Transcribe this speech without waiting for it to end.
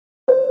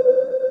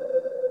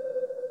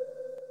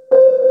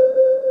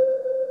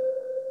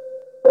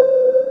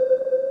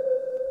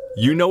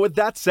You know what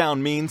that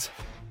sound means.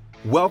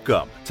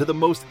 Welcome to the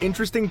most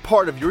interesting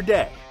part of your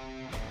day.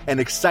 An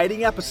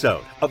exciting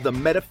episode of the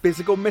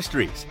Metaphysical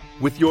Mysteries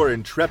with your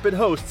intrepid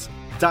hosts,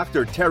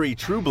 Dr. Terry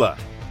Trueblood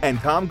and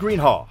Tom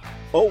Greenhall,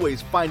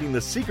 always finding the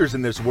seekers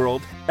in this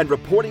world and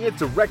reporting it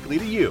directly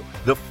to you,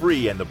 the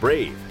free and the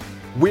brave.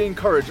 We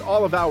encourage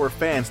all of our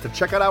fans to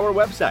check out our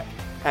website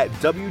at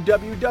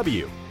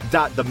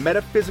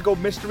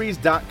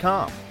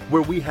www.themetaphysicalmysteries.com,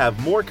 where we have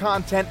more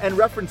content and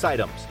reference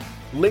items,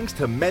 links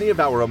to many of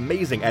our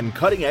amazing and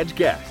cutting-edge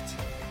guests.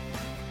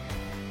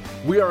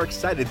 We are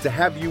excited to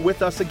have you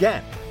with us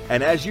again.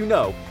 And as you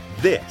know,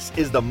 this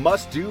is the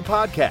must-do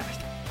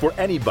podcast for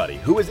anybody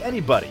who is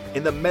anybody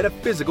in the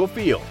metaphysical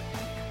field.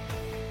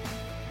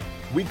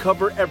 We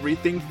cover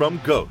everything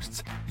from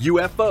ghosts,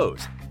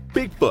 UFOs,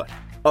 Bigfoot,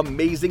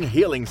 amazing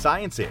healing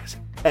sciences,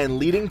 and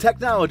leading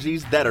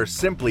technologies that are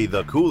simply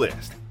the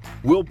coolest.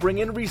 We'll bring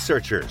in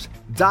researchers,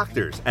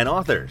 doctors, and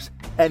authors,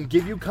 and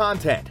give you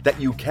content that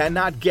you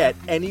cannot get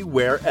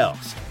anywhere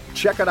else.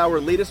 Check out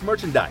our latest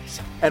merchandise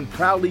and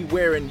proudly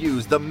wear and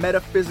use the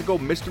Metaphysical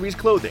Mysteries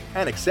clothing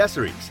and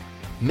accessories.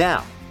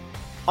 Now,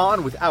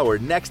 on with our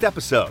next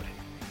episode.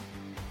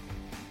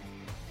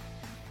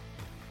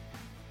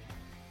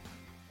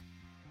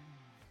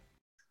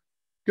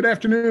 Good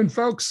afternoon,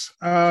 folks.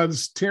 This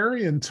is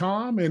Terry and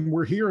Tom, and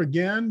we're here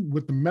again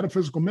with the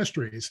Metaphysical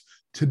Mysteries.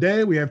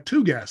 Today, we have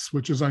two guests,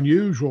 which is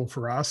unusual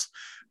for us,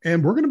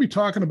 and we're going to be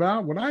talking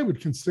about what I would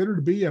consider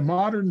to be a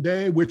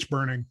modern-day witch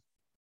burning.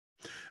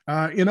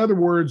 In other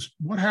words,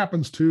 what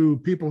happens to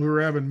people who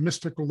are having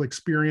mystical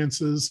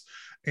experiences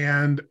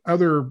and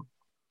other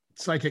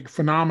psychic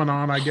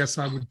phenomenon, I guess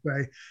I would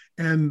say,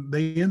 and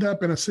they end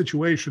up in a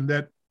situation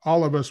that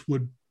all of us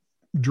would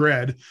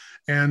dread.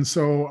 And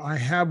so I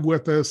have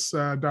with us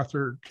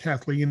Dr.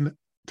 Kathleen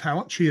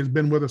Talent. She has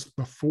been with us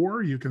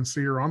before. You can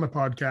see her on the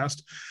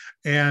podcast.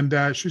 And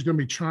she's going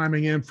to be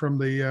chiming in from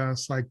the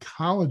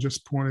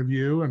psychologist point of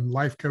view and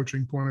life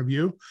coaching point of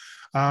view.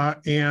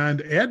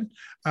 And Ed,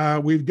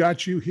 we've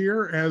got you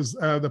here as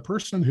the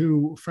person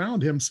who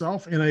found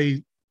himself in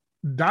a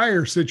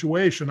dire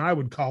situation, I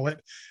would call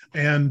it.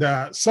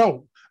 And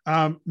so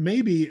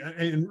maybe,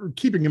 and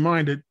keeping in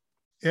mind that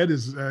Ed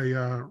is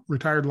a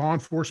retired law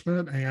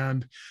enforcement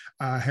and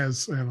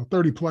has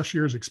 30 plus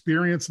years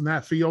experience in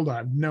that field.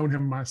 I've known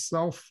him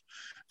myself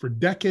for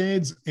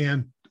decades.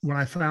 And when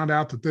I found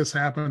out that this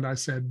happened, I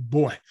said,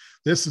 boy,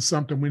 this is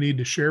something we need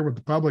to share with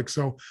the public.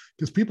 So,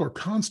 because people are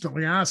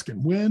constantly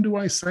asking, when do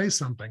I say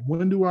something?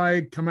 When do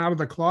I come out of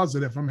the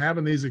closet if I'm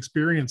having these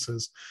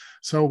experiences?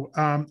 So,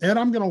 Ed,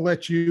 I'm going to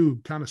let you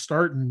kind of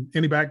start and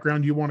any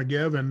background you want to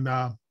give and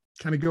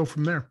kind of go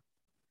from there.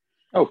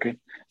 Okay.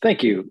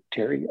 Thank you,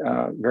 Terry,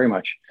 very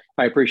much.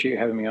 I appreciate you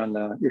having me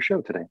on your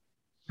show today.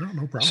 No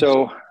problem.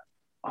 So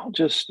I'll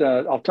just,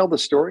 I'll tell the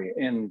story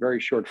in very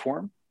short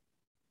form.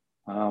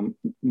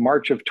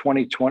 March of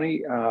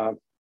 2020,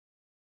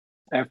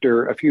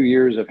 after a few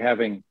years of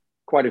having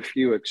quite a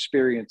few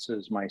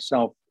experiences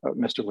myself,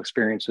 mystical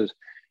experiences,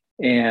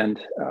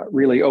 and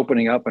really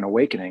opening up and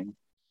awakening,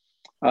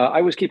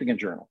 I was keeping a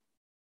journal.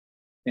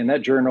 And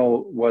that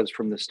journal was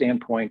from the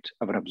standpoint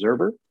of an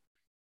observer.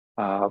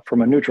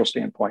 From a neutral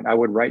standpoint, I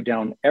would write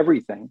down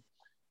everything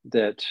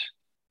that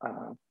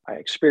I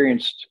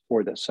experienced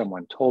or that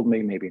someone told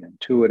me, maybe an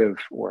intuitive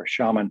or a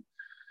shaman.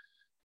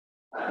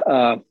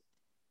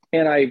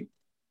 And I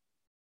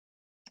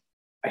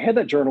had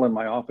that journal in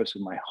my office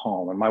in my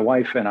home. And my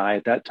wife and I,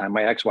 at that time,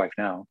 my ex-wife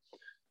now,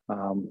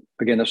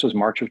 again, this was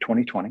March of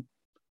 2020.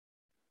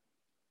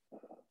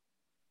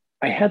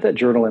 I had that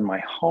journal in my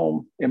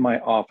home, in my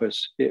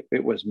office.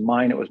 It was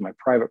mine. It was my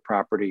private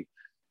property.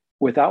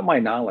 Without my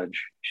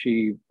knowledge,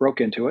 she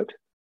broke into it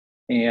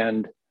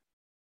and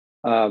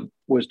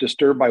was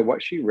disturbed by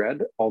what she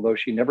read, although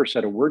she never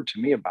said a word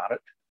to me about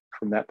it.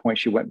 From that point,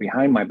 she went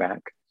behind my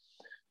back.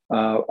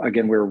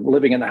 Again, we were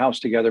living in the house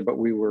together, but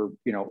we were,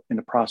 in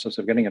the process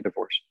of getting a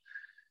divorce.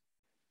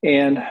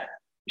 And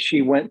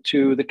she went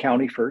to the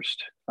county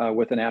first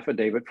with an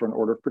affidavit for an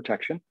order of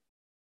protection.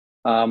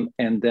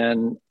 And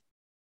then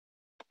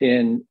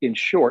in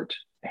short,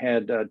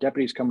 had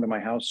deputies come to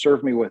my house,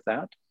 served me with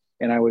that.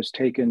 And I was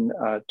taken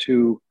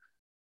to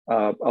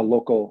a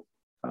local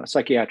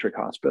psychiatric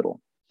hospital.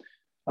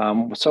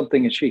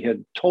 Something that she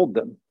had told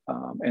them,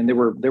 and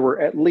there were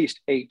at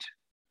least 8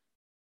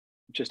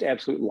 just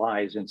absolute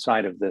lies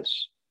inside of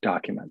this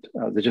document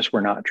that just were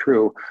not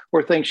true,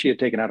 or things she had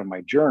taken out of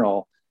my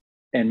journal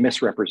and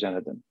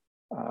misrepresented them.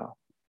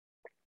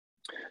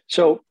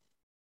 So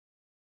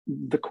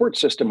the court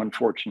system,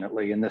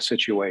 unfortunately, in this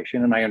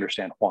situation, and I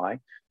understand why,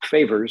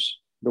 favors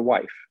the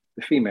wife,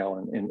 the female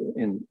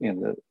in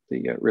the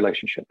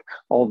relationship.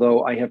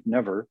 Although I have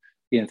never,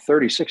 in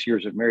 36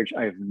 years of marriage,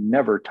 I have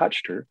never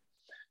touched her.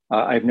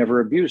 I've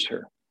never abused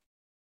her,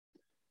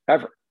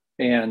 ever.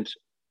 And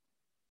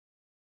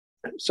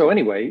so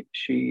anyway,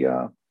 she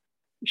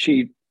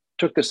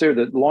took this there.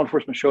 The law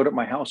enforcement showed up at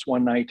my house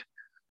one night.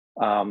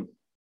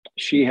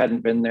 She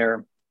hadn't been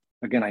there.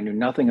 Again, I knew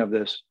nothing of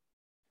this.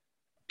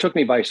 Took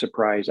me by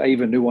surprise. I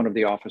even knew one of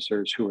the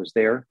officers who was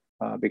there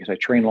because I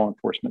train law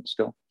enforcement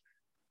still.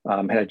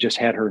 Had just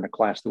had her in a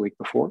class the week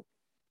before.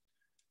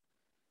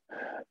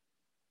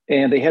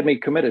 And they had me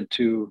committed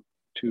to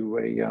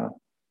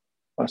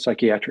a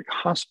psychiatric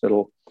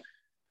hospital.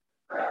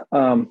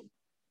 Now,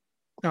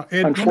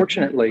 Ed,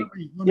 unfortunately,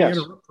 let me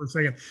interrupt for a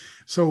second.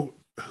 So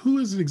who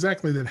is it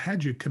exactly that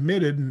had you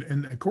committed?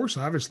 And of course,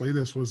 obviously,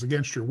 this was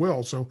against your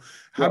will. So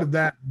how did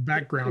that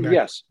background?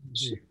 Yes.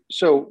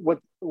 So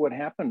what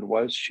happened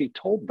was she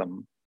told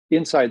them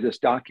inside this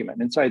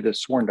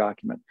sworn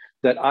document,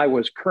 that I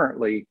was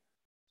currently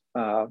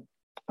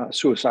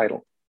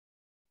suicidal,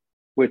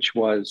 which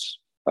was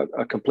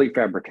a complete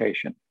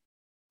fabrication.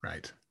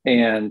 Right.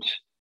 And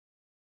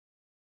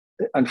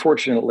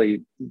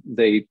unfortunately,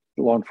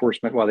 law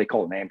enforcement, well, they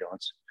called an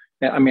ambulance.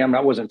 I mean, I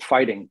wasn't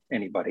fighting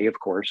anybody, of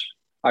course.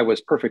 I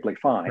was perfectly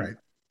fine. Right.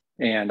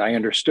 And I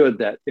understood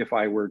that if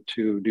I were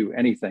to do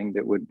anything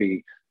that would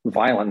be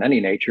violent in any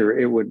nature,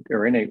 it would,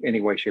 or in any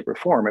way, shape, or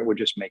form, it would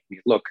just make me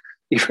look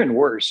even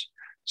worse.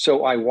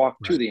 So I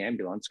walked to the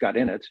ambulance, got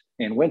in it,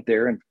 and went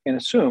there and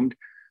assumed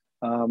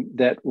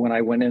that when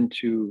I went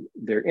into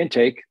their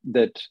intake,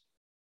 that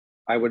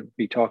I would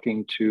be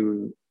talking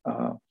to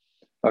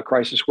a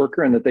crisis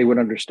worker and that they would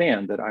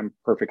understand that I'm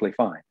perfectly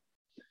fine.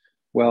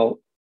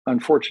 Well,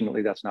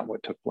 unfortunately, that's not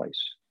what took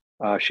place.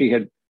 She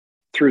had,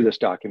 through this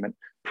document,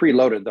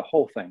 preloaded the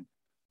whole thing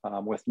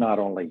with not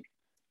only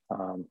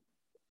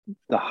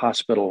the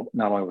hospital,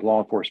 not only with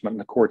law enforcement and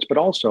the courts, but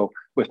also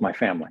with my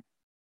family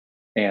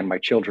and my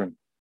children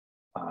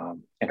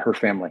and her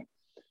family.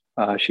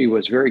 She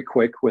was very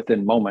quick,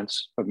 within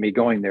moments of me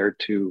going there,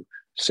 to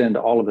send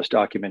all of this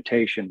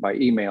documentation by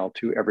email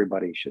to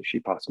everybody she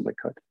possibly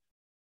could.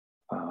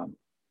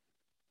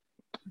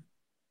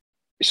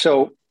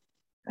 So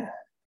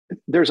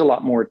there's a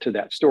lot more to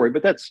that story,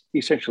 but that's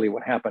essentially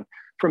what happened.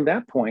 From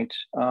that point,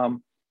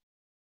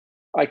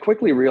 I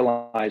quickly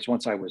realized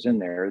once I was in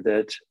there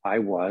that I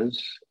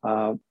was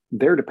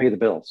there to pay the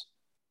bills.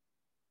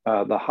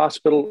 The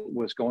hospital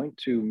was going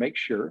to make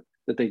sure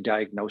that they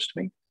diagnosed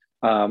me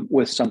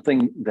with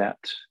something that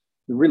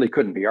really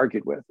couldn't be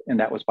argued with, and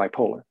that was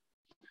bipolar.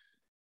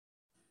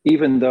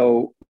 Even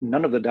though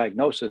none of the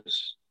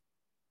diagnosis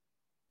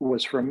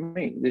was from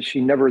me.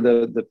 She never,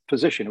 the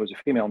physician, who was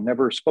a female,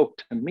 never spoke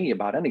to me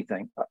about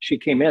anything. She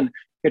came in,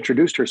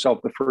 introduced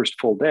herself the first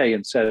full day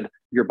and said,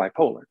 "You're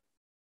bipolar."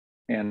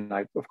 And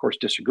I, of course,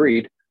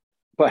 disagreed.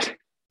 But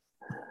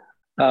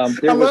I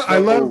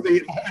love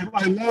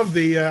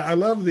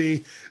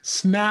the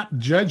snap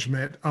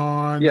judgment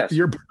on yes.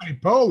 your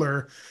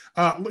bipolar.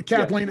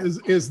 Kathleen,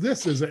 yes.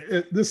 This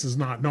is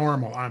not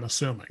normal, I'm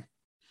assuming.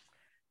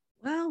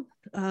 Well,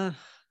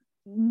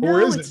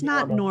 no, it's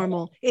not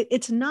normal.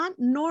 It's not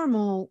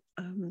normal.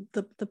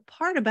 The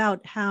part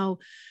about how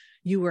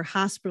you were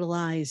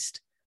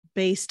hospitalized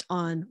based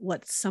on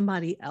what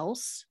somebody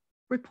else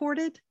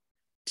reported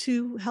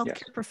to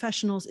healthcare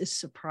professionals is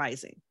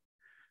surprising.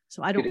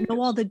 So I don't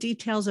know all the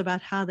details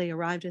about how they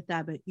arrived at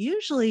that, but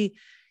usually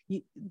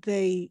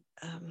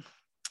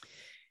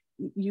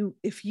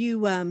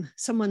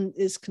someone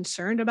is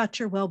concerned about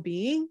your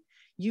well-being,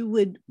 you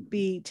would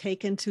be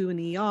taken to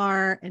an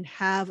ER and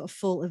have a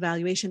full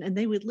evaluation, and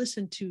they would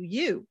listen to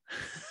you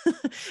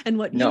and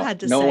what you had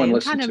to say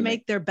and kind of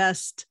make their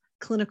best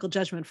clinical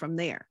judgment from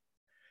there.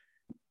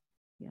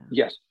 Yeah.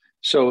 Yes.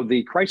 So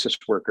the crisis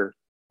worker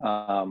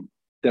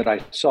that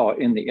I saw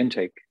in the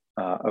intake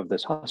of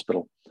this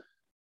hospital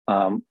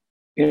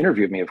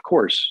interviewed me, of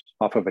course,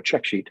 off of a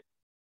check sheet,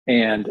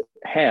 and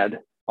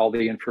had all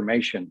the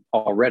information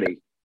already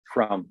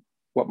from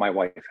what my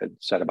wife had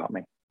said about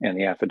me and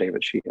the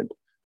affidavit she had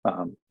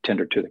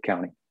tendered to the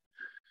county.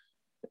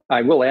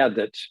 I will add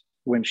that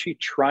when she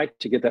tried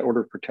to get that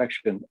order of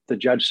protection, the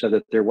judge said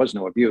that there was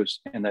no abuse,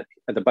 and that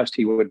the best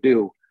he would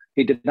do,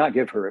 he did not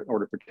give her an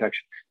order of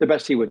protection. The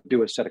best he would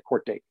do is set a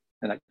court date,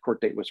 and that court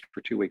date was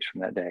for 2 weeks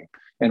from that day.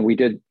 And we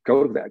did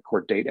go to that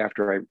court date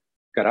after I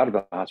got out of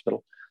the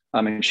hospital.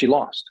 And she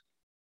lost.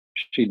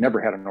 She'd never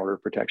had an order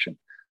of protection.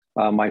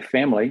 My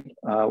family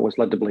was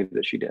led to believe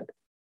that she did.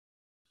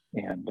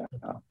 And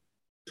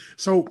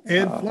so,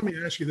 Ed, let me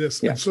ask you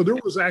this. Yeah. So there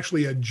was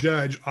actually a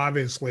judge,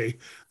 obviously,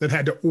 that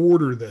had to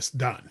order this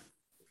done.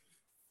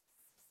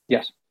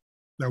 Yes.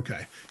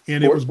 Okay.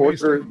 And it was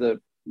based on,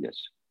 yes.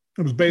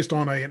 It was based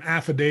on an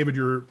affidavit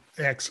your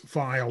ex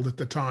filed at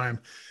the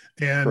time.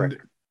 And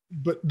correct.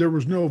 But there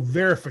was no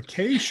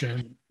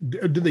verification.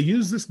 Did they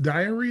use this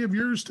diary of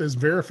yours as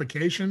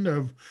verification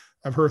of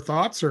her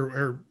thoughts,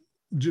 or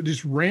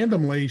just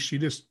randomly she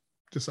just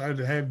decided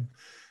to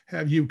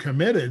have you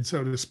committed,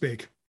 so to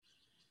speak?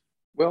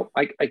 Well,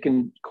 I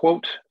can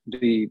quote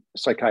the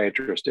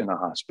psychiatrist in the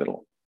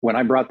hospital. When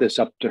I brought this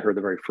up to her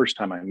the very first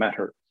time I met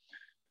her,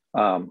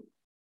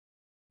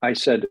 I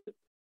said,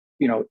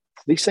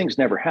 these things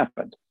never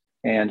happened.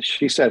 And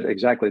she said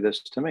exactly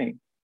this to me.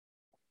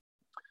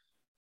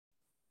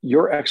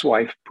 Your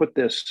ex-wife put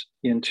this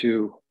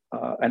into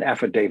an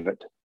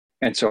affidavit,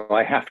 and so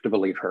I have to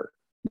believe her,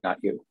 not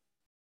you.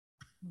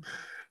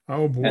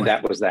 Oh boy! And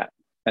that was that.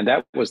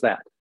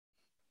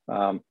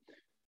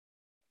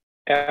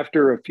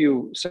 after a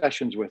few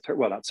sessions with her,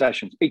 well, not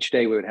sessions, each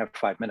day we would have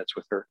 5 minutes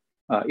with her.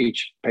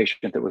 Each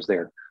patient that was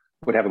there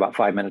would have about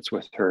 5 minutes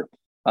with her.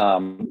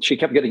 She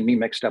kept getting me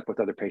mixed up with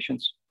other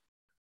patients.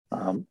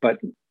 But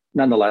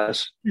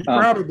nonetheless. She's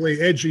probably,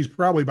 Ed, she's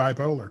probably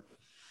bipolar.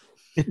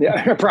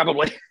 Yeah,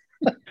 probably.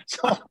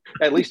 So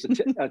at least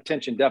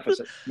attention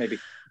deficit, maybe.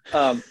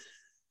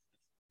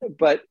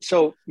 But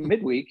so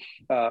midweek,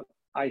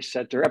 I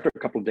said to her, after a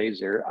couple of days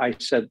there, I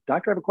said,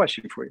 "Doctor, I have a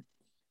question for you."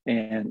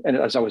 And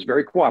as I was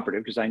very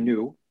cooperative, because I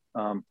knew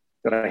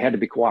that I had to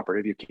be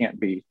cooperative. You can't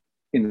be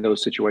in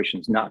those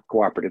situations not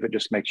cooperative. It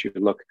just makes you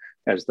look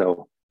as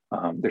though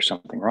there's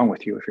something wrong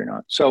with you if you're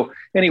not. So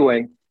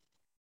anyway,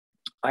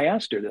 I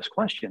asked her this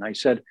question. I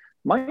said,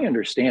 my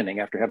understanding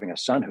after having a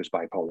son who's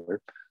bipolar,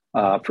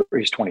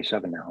 he's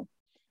 27 now,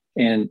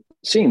 and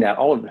seeing that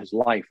all of his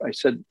life, I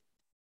said,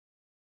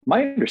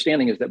 my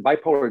understanding is that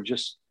bipolar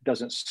just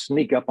doesn't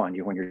sneak up on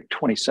you when you're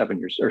 27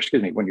 years, or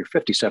excuse me, when you're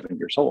 57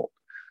 years old.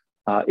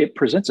 It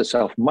presents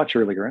itself much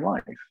earlier in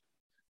life.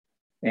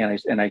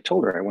 And I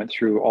told her I went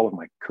through all of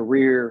my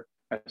career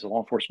as a law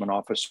enforcement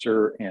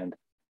officer, and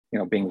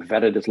being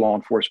vetted as law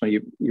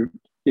enforcement.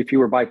 If you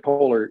were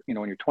bipolar, in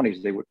your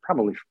 20s, they would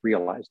probably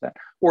realize that,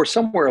 or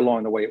somewhere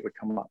along the way it would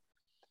come up.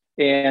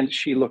 And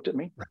she looked at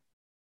me,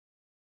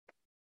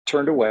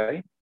 turned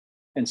away,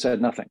 and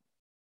said nothing.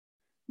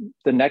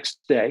 The next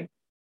day,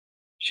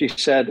 she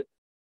said,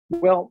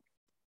 "Well,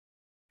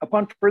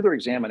 upon further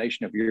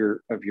examination of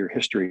your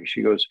history,"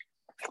 she goes,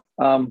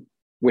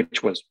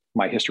 which was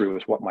my history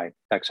was what my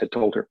ex had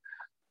told her.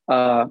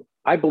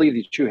 "I believe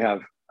that you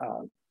have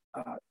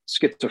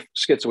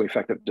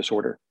schizoaffective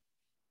disorder."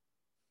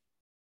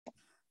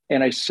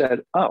 And I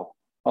said, "Oh,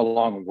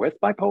 along with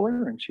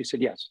bipolar?" And she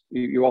said, "Yes,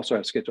 you also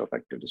have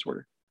schizoaffective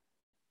disorder."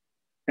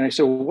 And I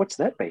said, "Well, what's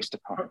that based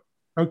upon?"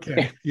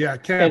 Okay, yeah,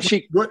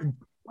 Kathleen,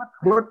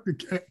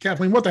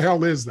 Kathleen, what the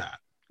hell is that?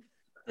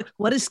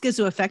 What is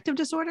schizoaffective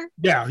disorder?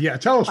 Yeah,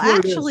 tell us. Well,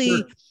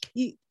 actually,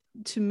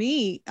 to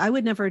me, I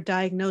would never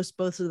diagnose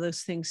both of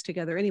those things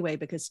together anyway,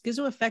 because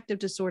schizoaffective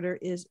disorder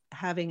is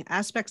having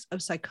aspects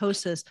of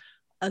psychosis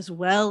as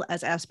well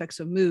as aspects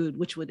of mood,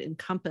 which would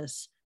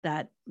encompass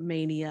that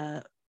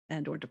mania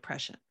and or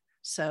depression.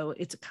 So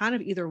it's kind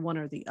of either one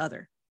or the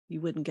other.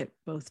 You wouldn't get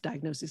both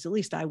diagnoses. At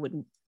least I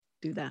wouldn't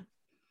do that.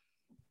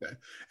 Okay.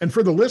 And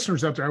for the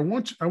listeners out there, I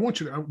want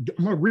you to, I'm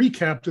going to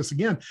recap this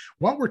again.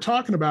 What we're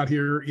talking about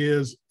here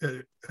is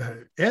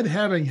Ed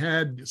having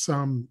had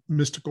some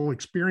mystical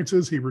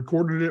experiences. He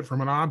recorded it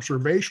from an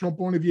observational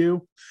point of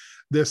view.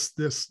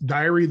 This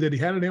diary that he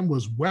had in him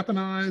was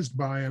weaponized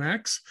by an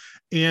ex,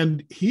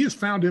 and he has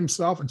found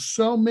himself, and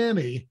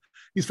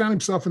he's found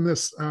himself in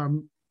this,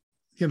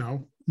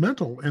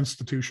 mental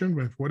institution,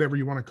 with whatever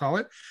you want to call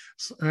it,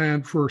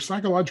 and for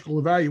psychological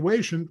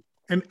evaluation.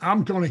 And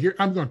I'm going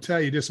to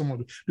tell you this. I'm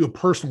going to do a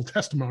personal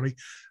testimony.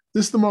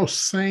 This is the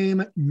most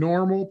sane,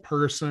 normal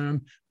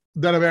person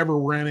that I've ever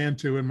ran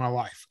into in my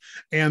life.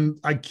 And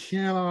I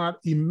cannot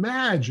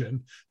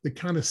imagine the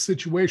kind of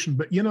situation.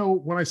 But,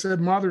 when I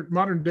said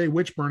modern day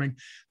witch burning,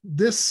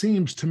 this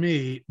seems to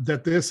me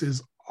that this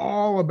is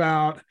all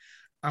about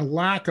a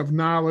lack of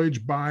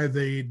knowledge by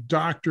the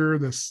doctor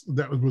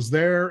that was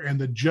there and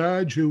the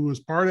judge who was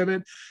part of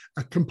it,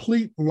 a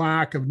complete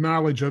lack of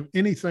knowledge of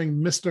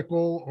anything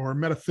mystical or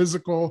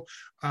metaphysical.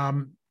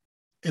 And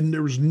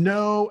there was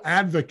no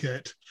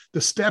advocate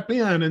to step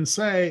in and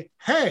say,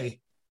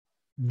 "Hey,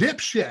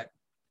 dipshit,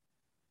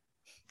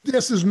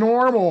 this is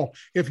normal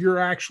if you're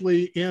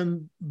actually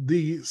in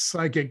the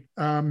psychic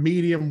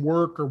medium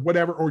work or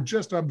whatever, or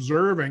just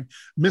observing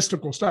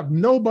mystical stuff."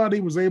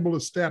 Nobody was able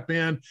to step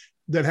in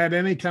that had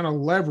any kind of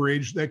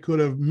leverage that could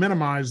have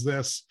minimized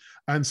this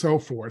and so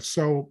forth.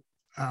 So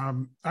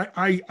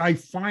I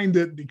find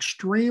it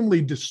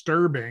extremely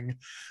disturbing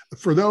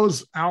for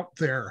those out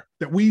there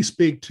that we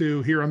speak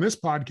to here on this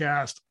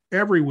podcast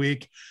every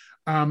week,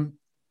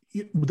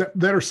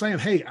 that are saying,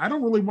 "Hey, I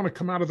don't really want to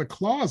come out of the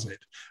closet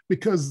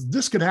because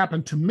this could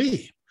happen to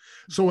me."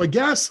 So I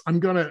guess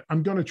I'm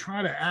gonna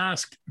try to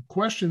ask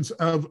questions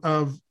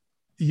of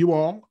you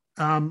all.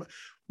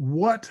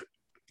 What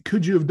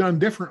could you have done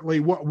differently?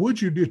 What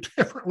would you do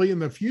differently in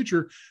the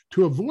future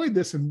to avoid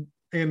this? And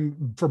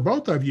for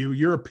both of you,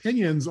 your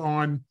opinions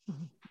on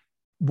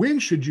when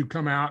should you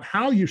come out,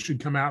 how you should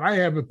come out. I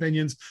have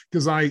opinions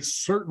because I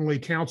certainly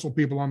counsel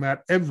people on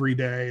that every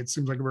day. It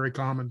seems like a very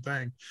common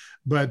thing.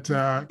 But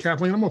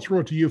Kathleen, I'm going to throw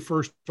it to you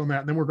first on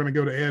that, and then we're going to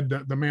go to Ed,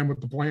 the man with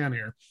the plan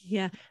here.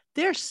 Yeah,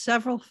 there's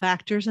several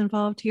factors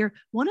involved here.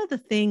 One of the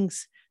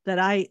things that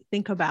I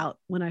think about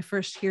when I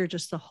first hear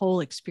just the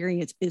whole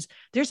experience is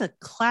there's a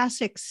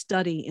classic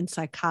study in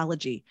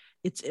psychology.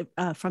 It's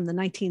from the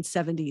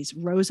 1970s,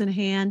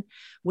 Rosenhan,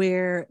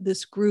 where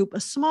this group, a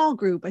small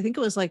group, I think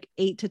it was like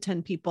 8 to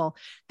 10 people,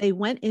 they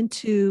went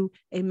into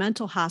a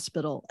mental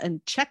hospital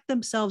and checked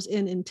themselves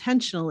in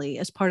intentionally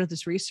as part of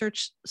this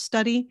research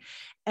study.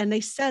 And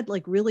they said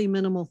like really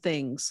minimal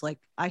things, like,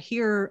 "I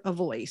hear a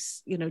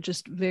voice,"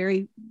 just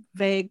very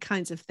vague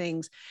kinds of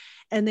things.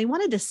 And they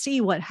wanted to see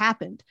what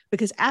happened,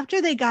 because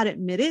after they got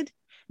admitted,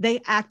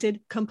 They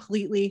acted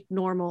completely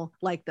normal,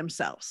 like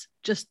themselves.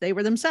 Just they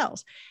were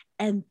themselves.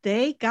 And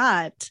they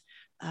got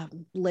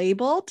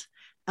labeled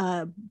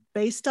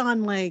based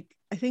on, like,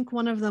 I think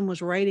one of them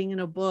was writing in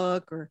a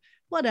book or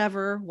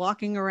whatever,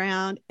 walking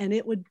around, and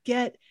it would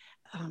get,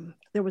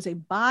 there was a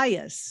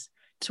bias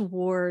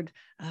toward,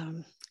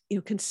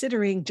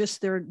 considering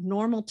just their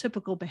normal,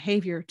 typical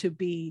behavior to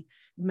be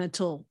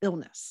mental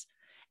illness.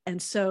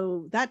 And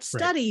so that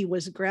study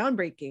was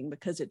groundbreaking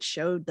because it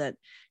showed that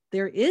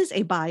there is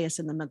a bias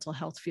in the mental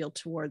health field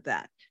toward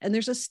that. And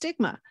there's a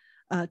stigma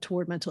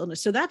toward mental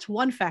illness. So that's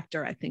one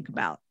factor I think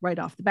about right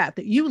off the bat,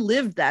 that you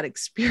lived that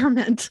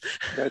experiment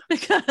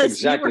because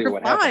exactly you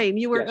were fine. Happened.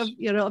 You were,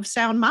 yes. Of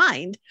sound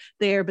mind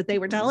there, but they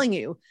were telling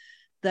you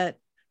that,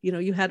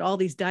 you had all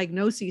these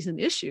diagnoses and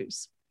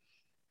issues.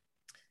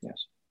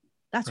 Yes.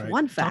 That's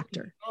one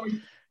factor.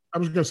 Tommy, I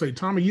was going to say,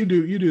 Tommy, you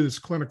do this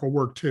clinical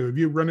work too. Have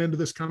you run into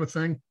this kind of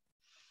thing?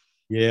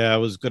 Yeah, I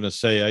was going to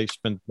say I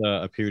spent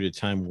a period of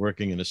time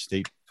working in a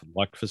state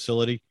luck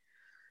facility,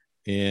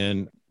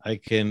 and I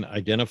can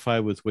identify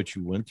with what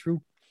you went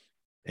through.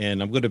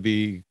 And I'm going to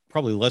be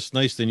probably less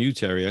nice than you,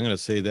 Terry. I'm going to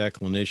say that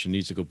clinician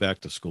needs to go back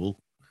to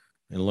school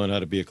and learn how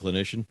to be a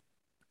clinician.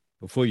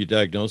 Before you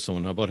diagnose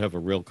someone, how about have a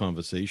real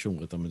conversation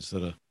with them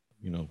instead of,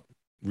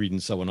 reading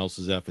someone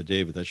else's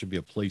affidavit? That should be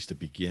a place to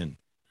begin,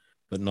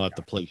 but not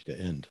the place to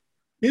end.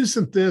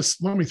 Isn't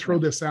this, let me throw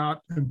this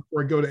out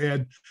before I go to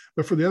Ed,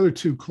 but for the other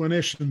two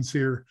clinicians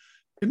here,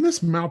 isn't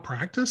this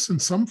malpractice in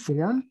some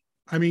form?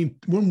 I mean,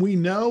 when we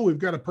know we've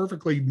got a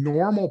perfectly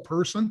normal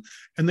person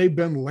and they've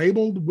been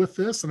labeled with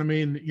this, and I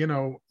mean,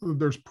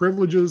 there's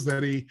privileges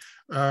that he,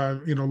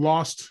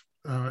 lost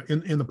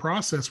in the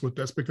process with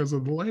this because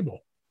of the label.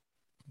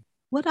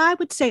 What I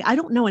would say, I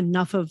don't know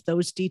enough of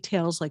those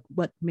details, like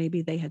what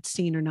maybe they had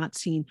seen or not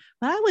seen,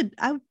 but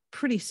I would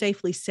pretty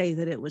safely say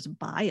that it was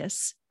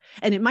bias.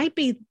 And it might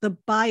be the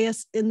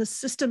bias in the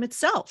system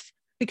itself,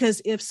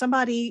 because if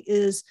somebody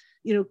is,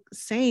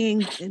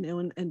 saying,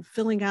 and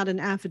filling out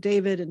an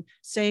affidavit and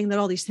saying that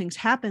all these things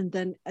happened,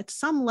 then at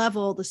some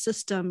level, the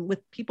system, with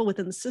people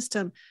within the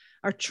system,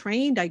 are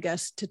trained, I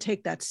guess, to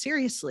take that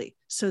seriously.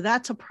 So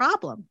that's a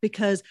problem,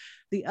 because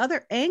the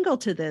other angle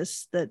to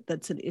this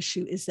that's an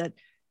issue is that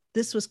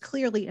this was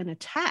clearly an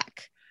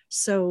attack.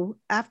 So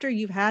after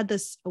you've had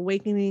this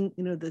awakening,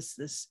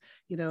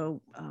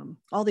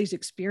 all these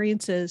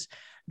experiences,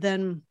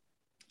 then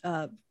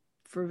for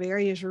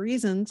various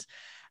reasons,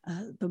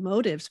 the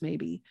motives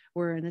maybe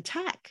were an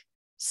attack.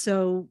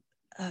 So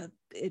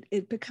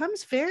it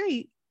becomes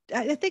very,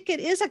 I think it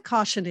is a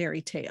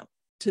cautionary tale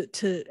to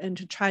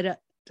try to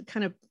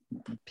kind of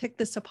pick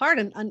this apart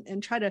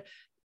and try to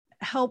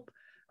help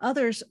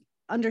others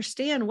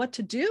understand what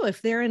to do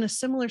if they're in a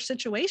similar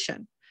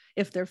situation.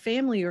 If their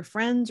family or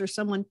friends or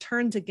someone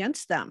turns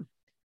against them,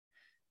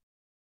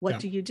 what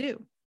do you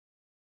do?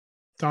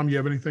 Tom, you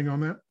have anything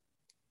on that?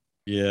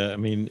 Yeah, I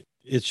mean,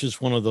 it's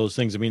just one of those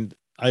things. I mean,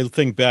 I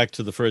think back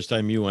to the first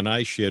time you and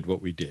I shared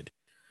what we did,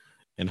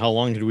 and how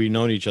long had we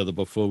known each other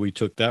before we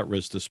took that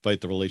risk,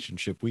 despite the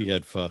relationship we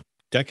had for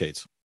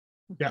decades.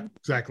 Yeah,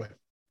 exactly.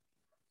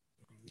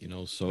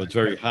 So it's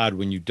very hard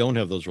when you don't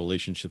have those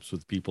relationships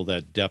with people,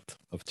 that depth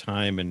of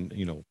time and,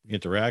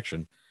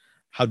 interaction.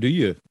 How do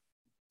you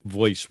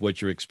voice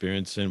what you're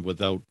experiencing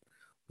without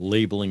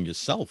labeling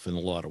yourself in a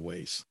lot of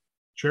ways?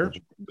 Sure.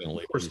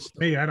 Of course,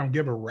 me, I don't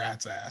give a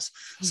rat's ass.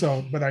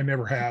 So, but I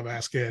never have.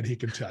 Ask Ed, he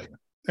can tell you.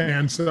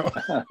 And so,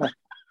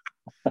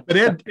 but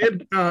Ed,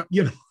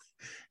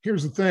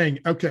 here's the thing.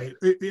 Okay.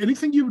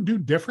 Anything you would do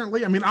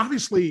differently? I mean,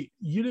 obviously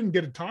you didn't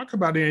get to talk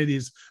about any of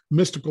these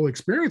mystical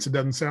experiences. It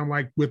doesn't sound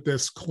like with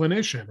this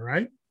clinician,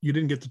 right? You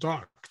didn't get to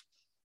talk.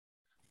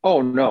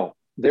 Oh, no.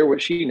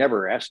 She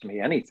never asked me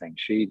anything.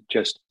 She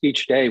just,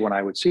 each day when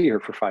I would see her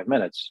for 5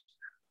 minutes,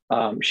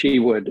 she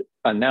would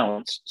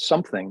announce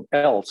something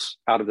else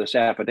out of this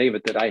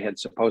affidavit that I had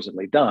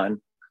supposedly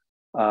done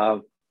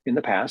in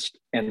the past.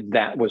 And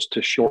that was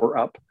to shore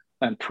up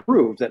and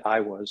prove that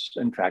I was,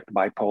 in fact,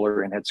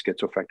 bipolar and had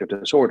schizoaffective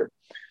disorder.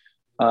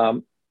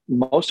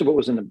 Most of what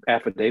was in the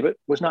affidavit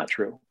was not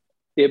true.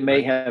 It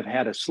may have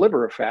had a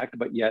sliver of fact,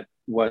 but yet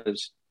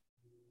was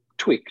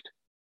tweaked.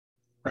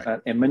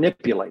 Right. And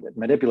manipulated.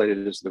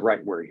 Manipulated is the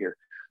right word here.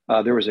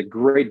 There was a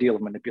great deal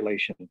of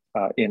manipulation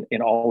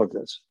in all of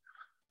this.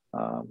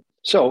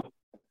 So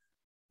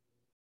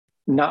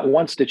not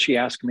once did she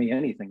ask me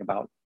anything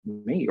about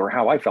me or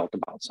how I felt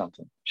about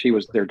something. She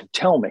was there to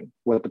tell me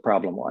what the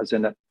problem was,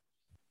 and that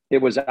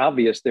it was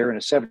obvious there in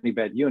a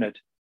 70-bed unit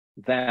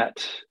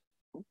that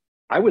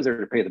I was there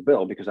to pay the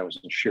bill because I was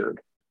insured.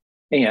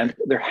 And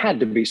there had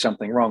to be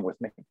something wrong with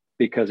me,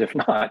 because if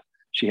not,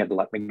 she had to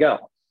let me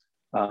go.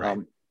 Right.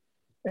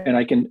 And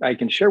I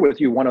can share with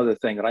you one other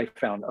thing that I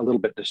found a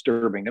little bit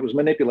disturbing. It was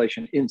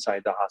manipulation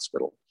inside the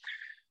hospital.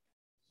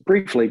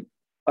 Briefly,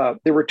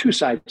 there were two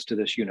sides to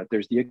this unit.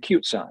 There's the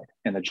acute side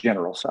and the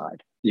general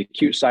side. The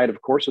acute side,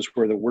 of course, is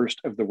where the worst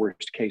of the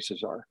worst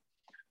cases are.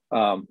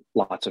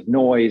 Lots of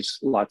noise,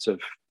 lots of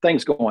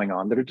things going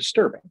on that are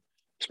disturbing,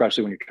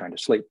 especially when you're trying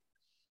to sleep.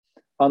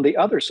 On the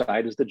other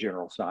side is the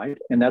general side,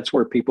 and that's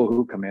where people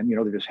who come in,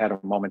 they just had a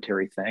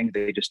momentary thing.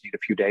 They just need a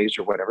few days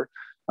or whatever.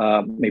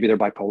 Maybe they're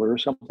bipolar or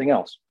something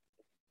else.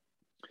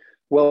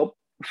 Well,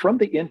 from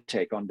the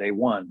intake on day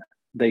one,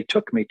 they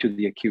took me to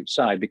the acute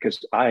side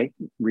because I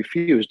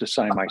refused to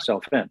sign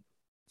myself in.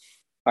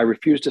 I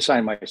refused to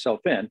sign myself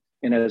in.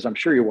 And as I'm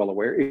sure you're well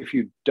aware, if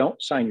you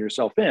don't sign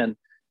yourself in,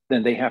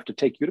 then they have to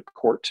take you to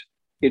court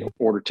in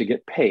order to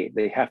get paid.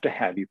 They have to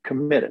have you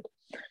committed.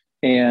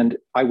 And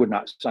I would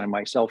not sign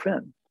myself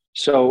in.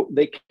 So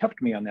they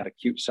kept me on that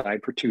acute side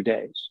for 2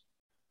 days.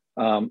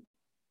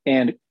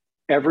 And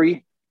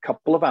every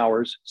couple of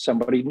hours,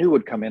 somebody new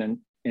would come in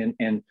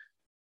and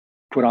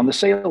put on the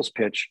sales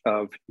pitch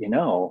of,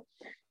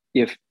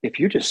 if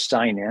you just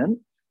sign in,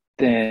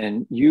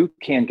 then you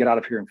can get out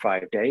of here in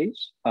 5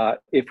 days.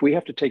 If we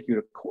have to take you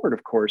to court,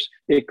 of course,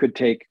 it could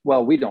take,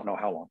 we don't know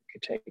how long it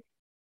could take.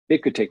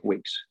 It could take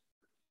weeks.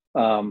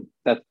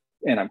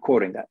 And I'm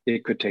quoting that,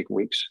 it could take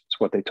weeks. It's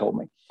what they told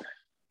me.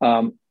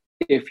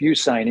 If you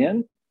sign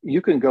in,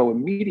 you can go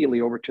immediately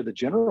over to the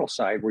general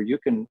side where you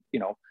can,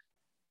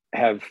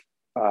 have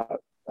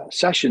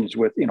sessions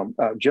with,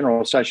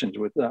 general sessions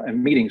with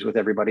and meetings with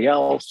everybody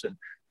else. And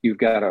you've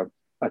got a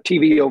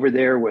TV over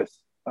there with,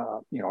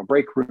 a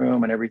break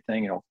room and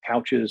everything,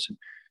 couches.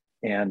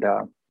 And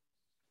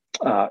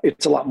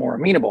it's a lot more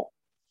amenable,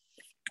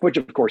 which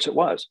of course it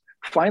was.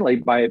 Finally,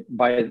 by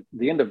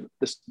the end of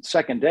the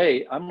second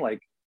day, I'm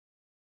like,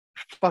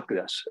 fuck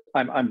this.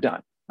 I'm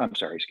done. I'm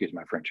sorry. Excuse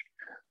my French.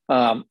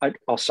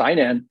 I'll sign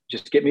in.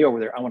 Just get me over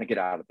there. I want to get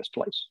out of this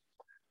place.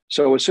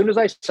 So as soon as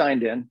I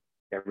signed in,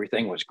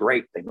 everything was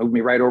great. They moved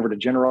me right over to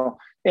general.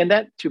 And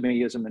that to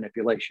me is a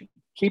manipulation,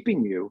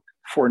 keeping you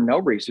for no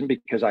reason,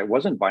 because I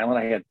wasn't violent.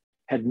 I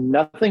had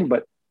nothing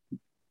but,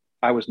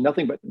 I was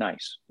nothing but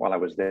nice while I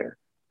was there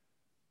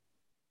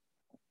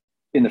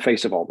in the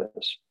face of all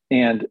this.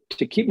 And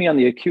to keep me on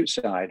the acute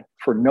side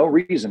for no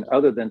reason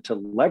other than to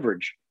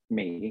leverage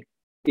me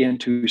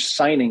into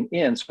signing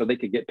in so they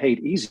could get paid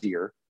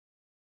easier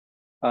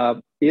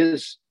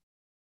is,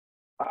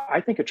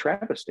 I think, a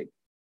travesty.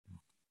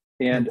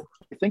 And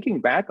thinking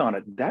back on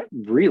it, that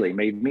really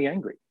made me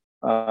angry.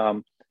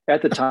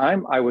 At the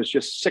time, I was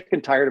just sick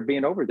and tired of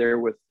being over there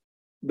with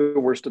the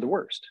worst of the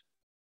worst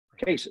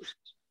cases.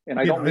 And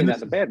I don't mean that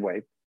in a bad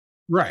way.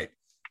 Right.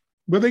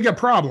 But they got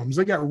problems.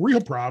 They got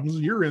real problems.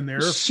 You're in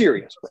there.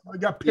 Serious. They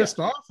got pissed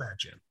off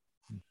at you.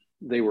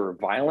 They were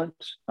violent.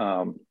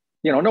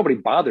 Nobody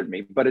bothered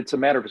me, but it's a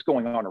matter of what's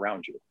going on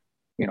around you.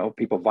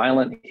 People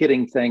violent,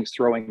 hitting things,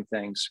 throwing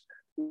things,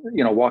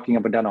 walking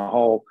up and down a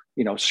hall,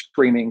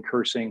 screaming,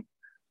 cursing.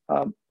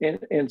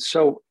 And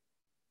so,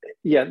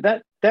 yeah,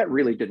 that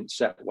really didn't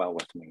set well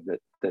with me,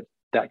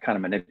 that kind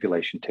of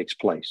manipulation takes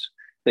place.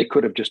 They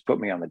could have just put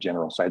me on the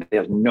general side. They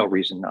have no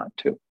reason not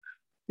to,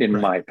 in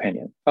my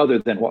opinion, other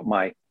than what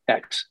my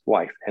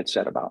ex-wife had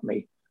said about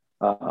me.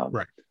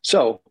 Right.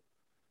 So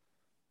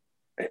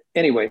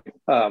anyway,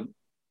 I'll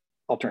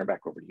turn it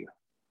back over to you.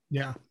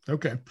 Yeah.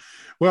 Okay.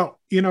 Well,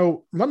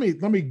 let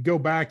me go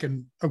back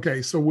and,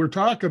 okay. So we're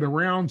talking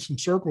around some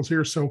circles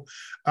here. So,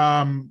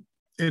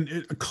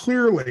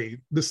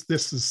 clearly this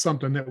is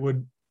something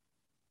that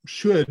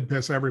should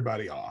piss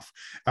everybody off.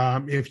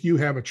 If you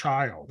have a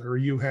child or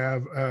you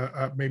have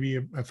maybe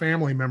a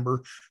family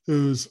member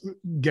who's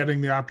getting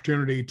the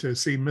opportunity to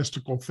see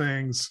mystical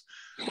things,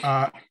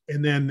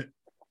 and then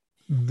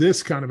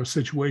this kind of a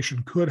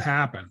situation could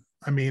happen.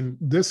 I mean,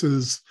 this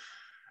is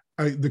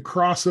the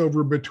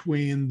crossover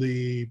between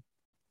the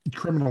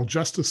criminal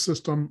justice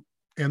system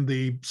and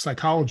the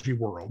psychology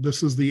world.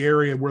 This is the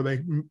area where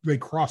they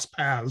cross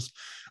paths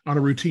on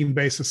a routine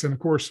basis. And of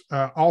course,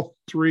 all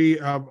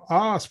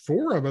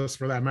four of us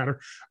for that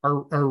matter,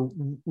 are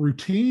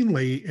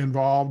routinely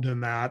involved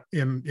in that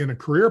in a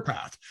career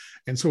path.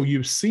 And so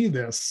you see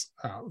this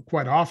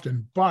quite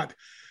often, but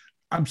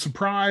I'm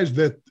surprised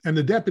that, and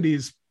the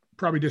deputies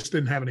probably just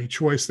didn't have any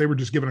choice. They were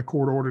just given a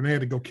court order and they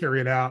had to go carry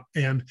it out.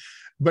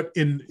 But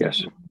in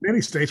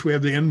many states, we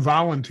have the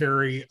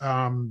involuntary,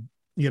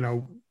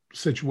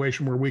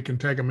 situation where we can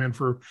take them in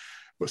for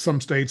some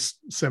states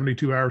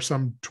 72 hours,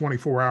 some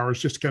 24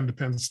 hours, just kind of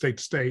depends state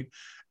to state.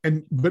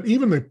 But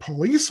even the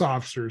police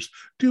officers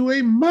do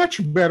a much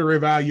better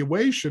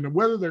evaluation of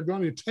whether they're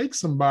going to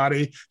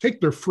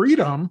take their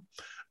freedom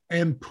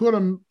and put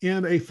them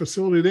in a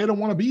facility they don't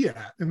want to be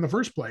at in the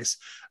first place.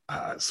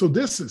 So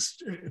this is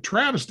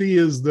travesty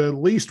is the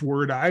least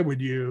word I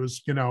would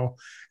use. It'd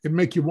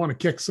make you want to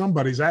kick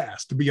somebody's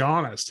ass, to be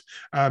honest,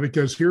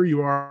 because here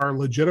you are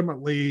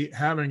legitimately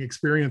having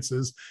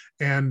experiences,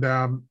 and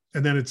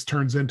then it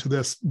turns into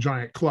this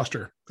giant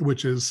cluster,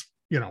 which is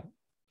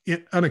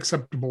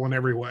unacceptable in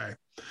every way.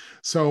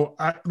 So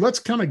let's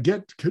kind of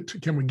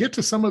can we get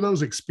to some of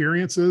those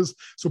experiences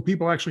so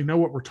people actually know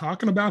what we're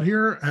talking about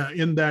here?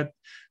 In that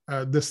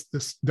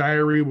this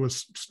diary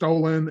was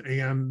stolen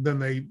and then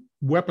they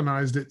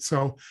weaponized it.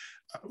 So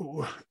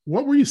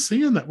what were you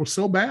seeing that was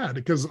so bad?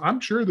 Because I'm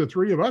sure the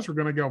three of us are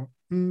going to go,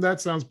 that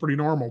sounds pretty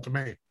normal to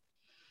me.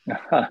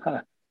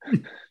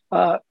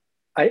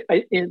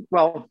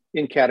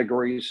 In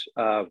categories,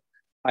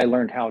 I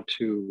learned how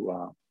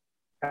to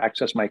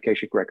access my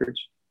Akashic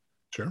records.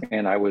 Sure.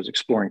 And I was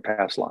exploring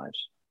past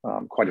lives,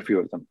 quite a few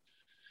of them.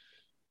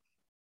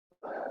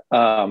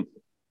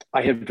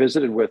 I had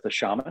visited with a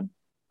shaman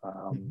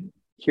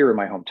here in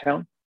my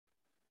hometown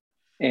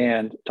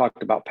and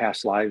talked about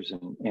past lives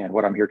and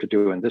what I'm here to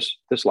do in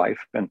this life.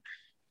 And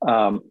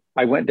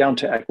I went down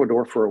to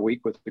Ecuador for a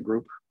week with a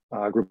group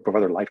of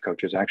other life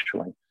coaches,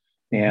 actually,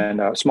 and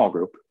a small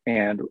group.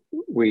 And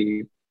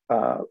we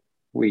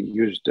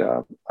used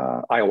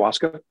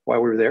ayahuasca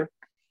while we were there.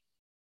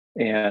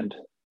 And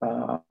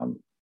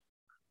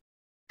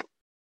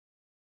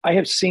I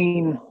have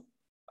seen,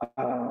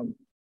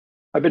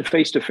 I've been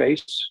face to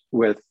face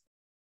with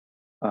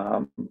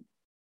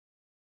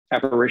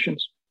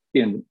apparitions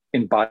in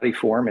body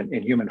form and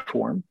in human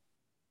form.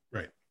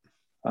 Right.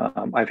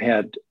 I've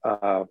had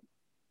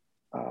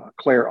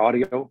clair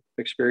audio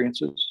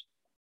experiences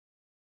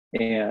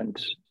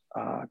and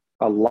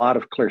a lot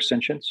of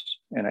clairsentience,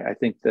 and I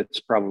think that's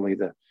probably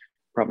the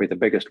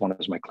biggest one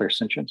is my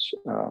clairsentience,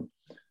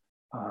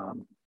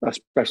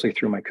 especially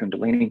through my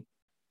Kundalini.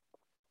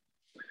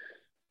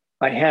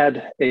 I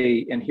had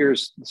and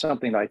here's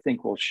something that I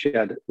think will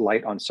shed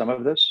light on some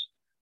of this.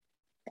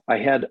 I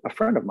had a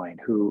friend of mine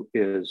who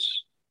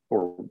is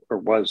or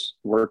was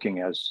working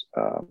as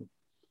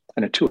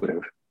an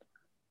intuitive,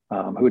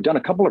 who had done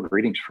a couple of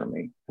readings for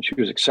me, and she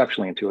was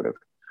exceptionally intuitive.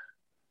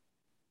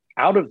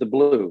 Out of the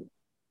blue,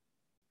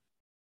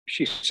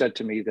 she said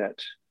to me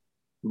that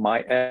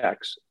my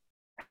ex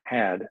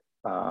had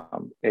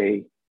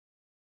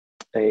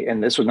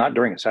and this was not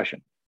during a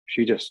session.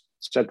 She just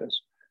said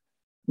this.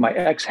 My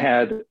ex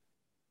had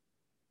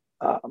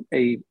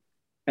an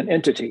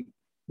entity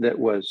that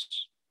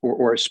was,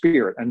 or a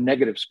spirit, a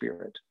negative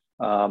spirit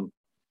that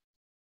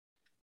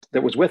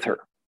was with her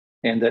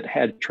and that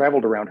had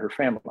traveled around her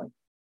family.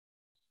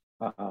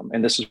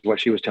 And this is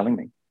what she was telling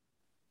me.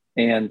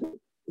 And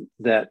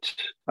that,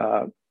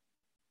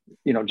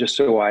 just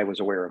so I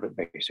was aware of it,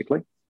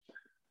 basically.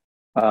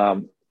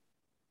 And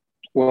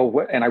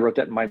I wrote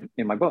that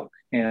in my book.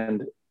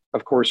 And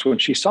of course, when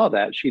she saw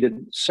that, she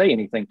didn't say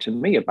anything to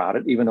me about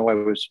it, even though I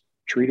was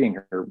treating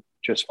her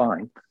just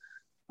fine.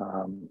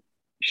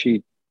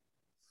 She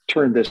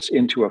turned this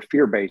into a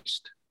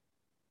fear-based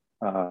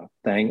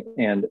thing.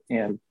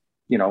 And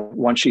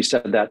once she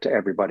said that to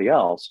everybody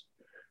else,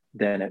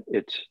 then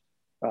it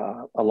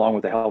along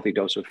with a healthy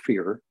dose of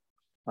fear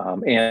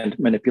and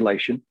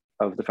manipulation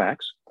of the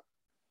facts,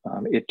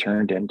 it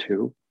turned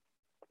into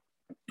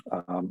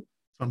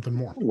something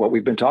more. What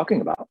we've been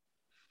talking about.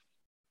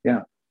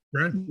 Yeah.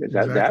 Right.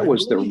 That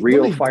was the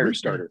real fire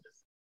starter.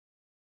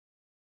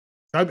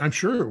 I'm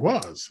sure it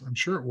was.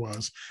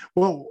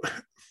 Well,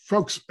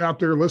 folks out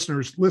there,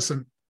 listeners,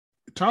 listen,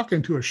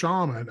 talking to a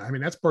shaman, I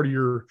mean, that's part of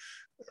your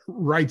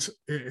rights,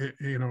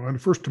 on the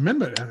First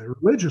Amendment,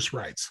 religious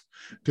rights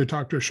to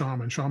talk to a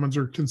shaman. Shamans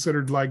are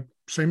considered like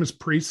same as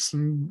priests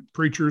and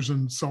preachers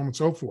and so on and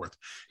so forth.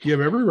 You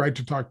have every right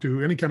to talk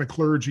to any kind of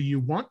clergy you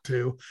want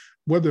to,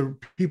 whether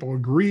people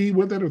agree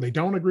with it or they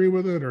don't agree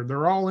with it, or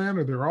they're all in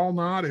or they're all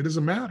not. It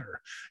doesn't matter.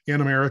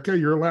 In America,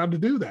 you're allowed to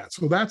do that.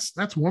 So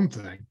that's one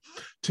thing.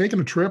 Taking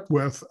a trip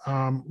with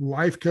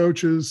life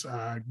coaches,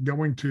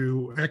 going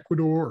to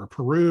Ecuador or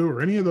Peru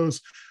or any of those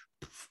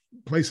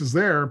places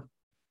there,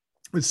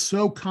 it's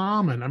so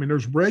common. I mean,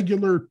 there's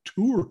regular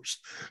tours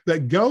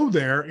that go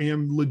there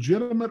and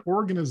legitimate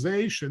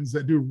organizations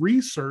that do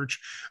research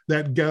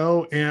that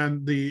go,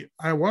 and the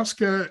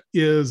ayahuasca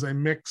is a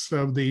mix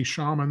of the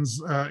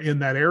shamans in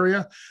that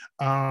area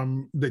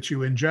that you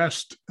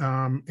ingest,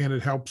 and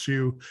it helps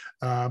you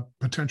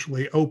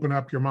potentially open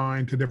up your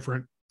mind to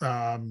different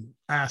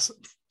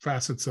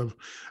facets of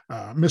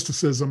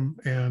mysticism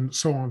and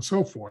so on and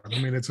so forth. I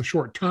mean, it's a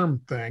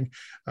short-term thing.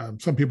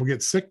 Some people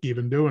get sick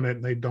even doing it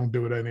and they don't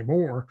do it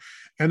anymore.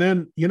 And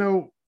then,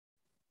 and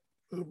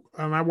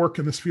I work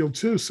in this field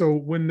too. So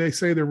when they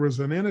say there was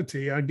an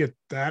entity, I get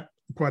that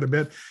quite a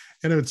bit,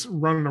 and it's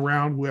running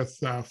around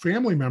with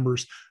family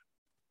members.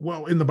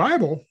 Well, in the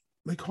Bible,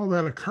 they call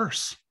that a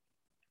curse.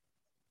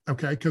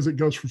 Okay, because it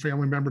goes from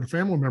family member to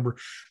family member.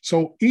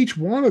 So each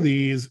one of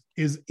these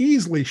is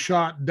easily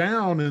shot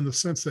down in the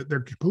sense that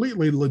they're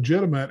completely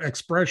legitimate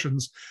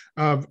expressions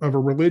of a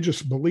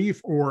religious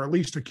belief, or at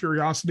least a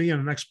curiosity and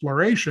an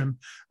exploration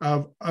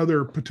of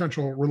other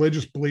potential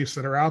religious beliefs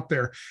that are out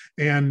there.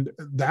 And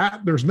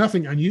that there's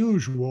nothing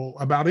unusual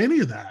about any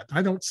of that.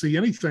 I don't see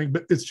anything,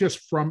 but it's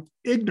just from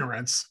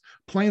ignorance,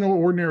 plain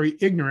old ordinary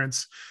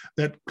ignorance,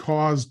 that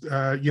caused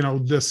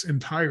this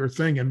entire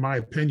thing, in my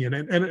opinion,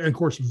 and of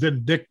course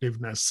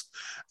vindictiveness,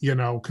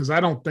 because I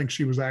don't think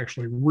she was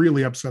actually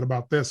really upset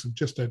about this. It's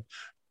just a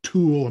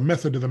tool, a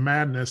method of the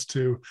madness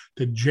to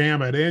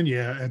jam it in you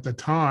at the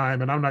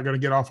time. And I'm not going to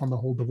get off on the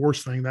whole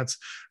divorce thing. That's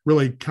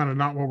really kind of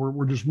not what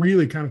we're just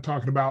really kind of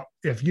talking about.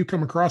 If you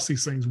come across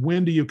these things,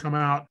 when do you come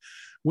out?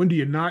 When do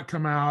you not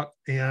come out?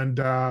 And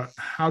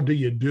how do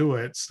you do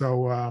it?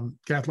 So,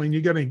 Kathleen,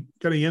 you got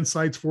any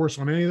insights for us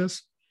on any of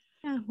this?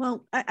 Yeah,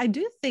 well, I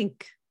do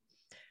think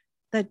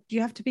that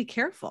you have to be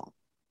careful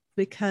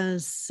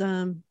because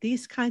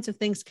these kinds of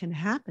things can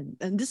happen.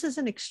 And this is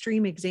an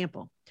extreme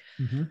example,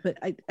 but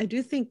I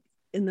do think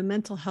in the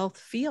mental health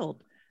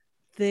field,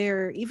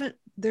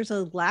 there's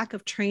a lack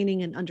of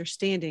training and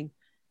understanding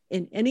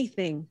in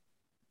anything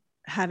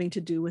having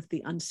to do with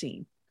the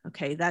unseen.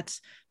 Okay,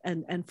 that's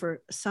and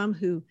for some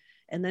who,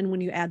 and then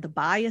when you add the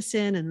bias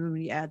in, and then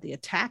when you add the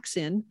attacks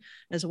in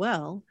as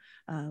well,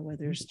 where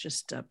there's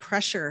just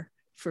pressure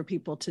for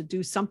people to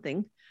do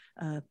something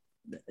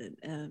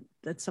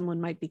that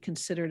someone might be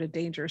considered a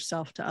dangerous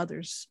self to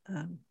others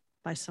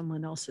by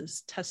someone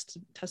else's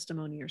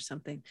testimony or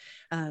something,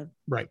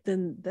 right?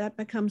 Then that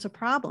becomes a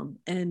problem.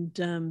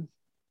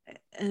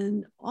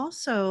 And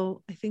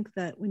also, I think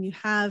that when you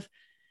have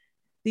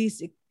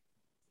these,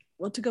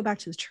 well, to go back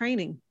to the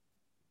training,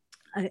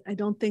 I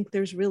don't think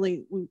there's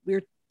really,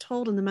 we're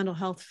told in the mental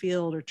health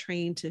field or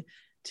trained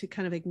to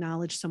kind of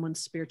acknowledge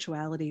someone's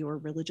spirituality or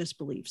religious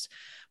beliefs.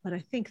 But I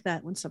think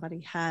that when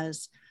somebody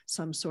has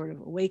some sort of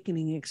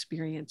awakening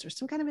experience or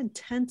some kind of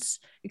intense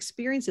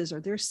experiences, or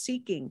they're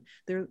seeking,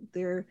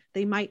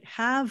 they might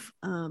have,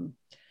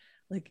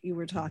 like you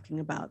were talking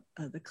about,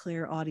 the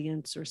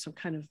clairaudience or some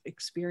kind of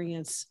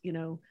experience,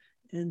 in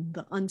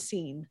the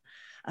unseen.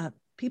 A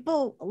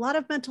lot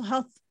of mental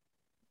health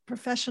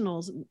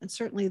professionals, and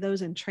certainly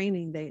those in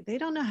training, they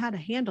don't know how to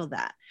handle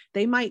that.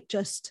 They might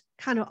just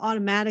kind of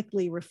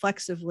automatically,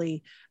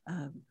 reflexively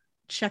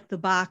check the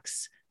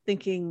box,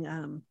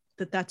 thinking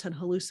that's a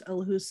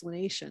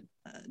hallucination,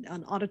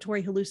 an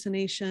auditory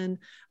hallucination,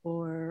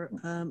 or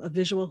a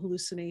visual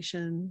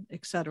hallucination,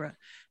 etc.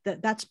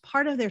 That's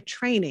part of their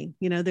training.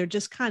 They're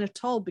just kind of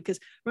told, because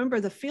remember,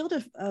 the field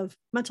of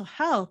mental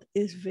health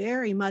is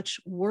very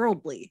much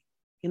worldly.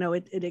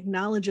 It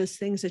acknowledges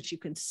things that you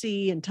can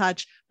see and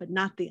touch, but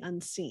not the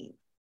unseen.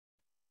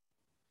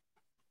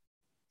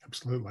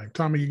 Absolutely.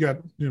 Tommy, you got,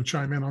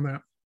 chime in on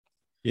that.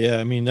 Yeah,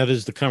 I mean, that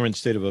is the current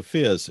state of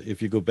affairs.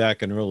 If you go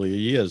back in earlier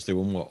years, they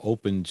were more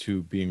open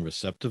to being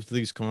receptive to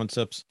these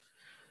concepts.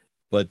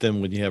 But then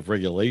when you have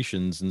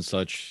regulations and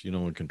such,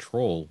 and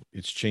control,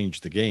 it's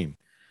changed the game.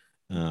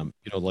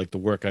 Like the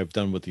work I've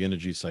done with the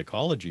energy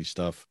psychology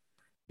stuff,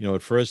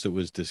 at first it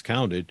was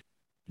discounted.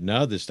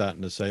 Now they're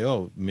starting to say,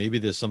 oh, maybe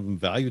there's some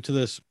value to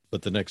this.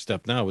 But the next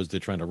step now is they're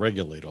trying to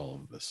regulate all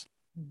of this.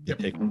 Yep.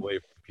 Take away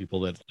from people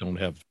that don't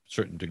have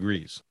certain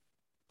degrees.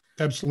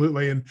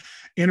 Absolutely. And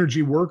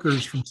energy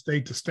workers from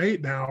state to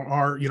state now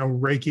are,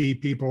 Reiki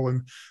people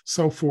and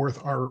so forth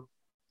are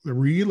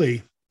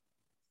really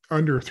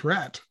under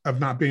threat of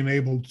not being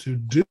able to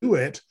do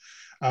it.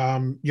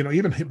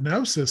 Even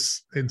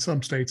hypnosis in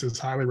some states is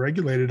highly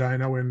regulated. I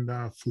know in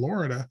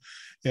Florida,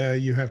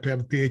 you have to have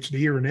a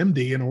PhD or an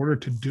MD in order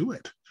to do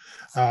it.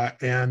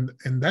 And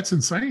that's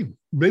insane.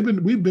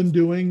 We've been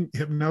doing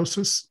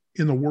hypnosis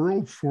in the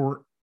world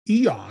for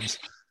eons,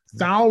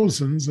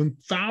 thousands and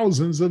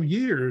thousands of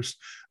years,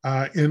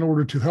 in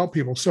order to help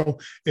people. So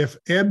if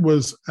Ed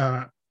was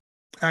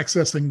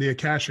accessing the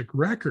Akashic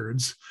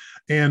records,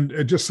 and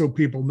just so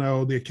people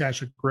know, the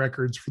Akashic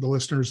records for the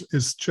listeners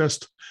is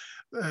just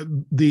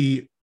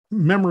the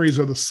memories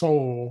of the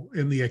soul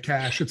in the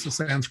Akash. It's a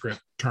Sanskrit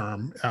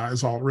term,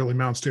 is all it really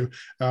amounts to.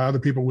 Other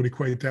people would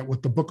equate that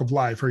with the Book of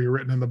Life, or you're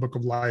written in the Book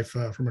of Life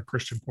from a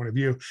Christian point of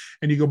view.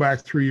 And you go back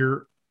through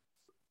your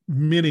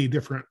many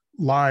different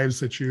lives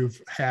that you've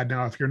had.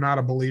 Now, if you're not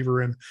a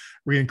believer in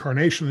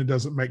reincarnation, it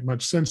doesn't make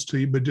much sense to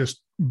you, but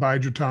just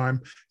bide your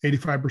time.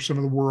 85%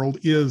 of the world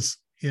is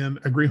in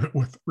agreement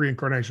with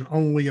reincarnation.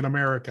 Only in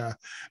America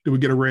do we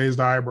get a raised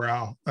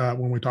eyebrow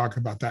when we talk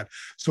about that.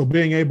 So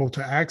being able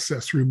to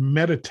access through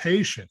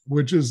meditation,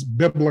 which is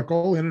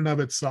biblical in and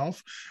of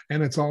itself,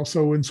 and it's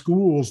also in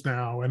schools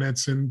now, and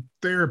it's in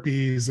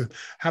therapies, and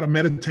how to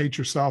meditate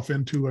yourself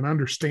into an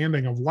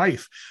understanding of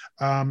life.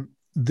 None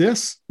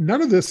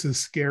of this is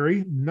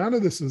scary. None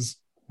of this is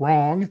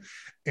wrong.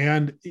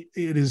 And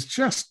it is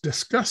just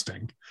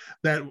disgusting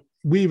that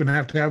we even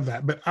have to have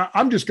that. But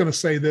I'm just going to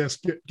say this,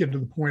 get to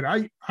the point.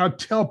 I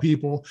tell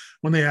people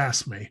when they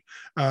ask me,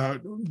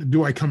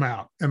 do I come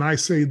out? And I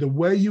say, the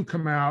way you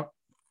come out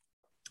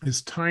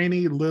is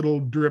tiny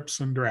little drips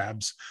and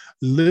drabs,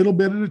 little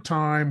bit at a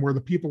time, where the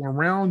people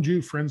around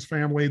you, friends,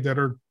 family, that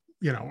are,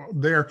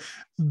 there,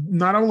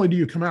 not only do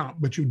you come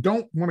out, but you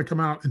don't want to come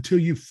out until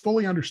you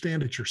fully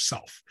understand it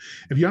yourself.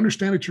 If you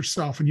understand it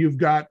yourself and you've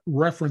got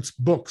reference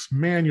books,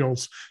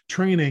 manuals,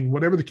 training,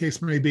 whatever the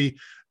case may be,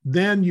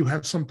 then you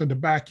have something to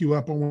back you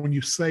up on when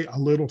you say a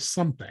little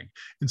something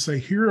and say,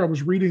 here, I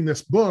was reading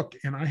this book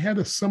and I had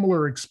a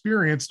similar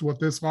experience to what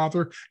this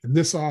author and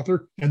this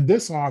author and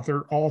this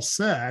author all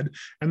said,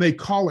 and they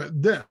call it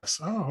this.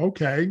 Oh,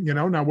 okay.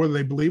 Now whether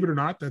they believe it or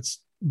not,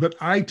 but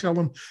I tell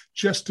them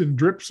just in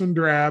drips and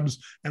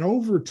drabs. And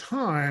over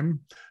time,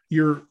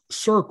 your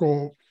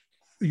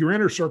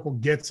inner circle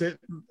gets it.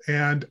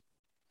 And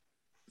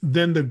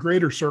then the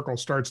greater circle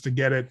starts to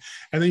get it.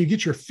 And then you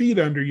get your feet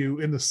under you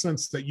in the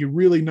sense that you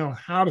really know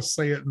how to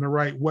say it in the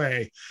right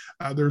way.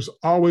 There's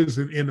always,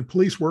 in the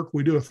police work,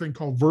 we do a thing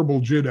called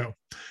verbal judo.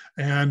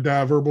 And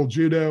verbal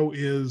judo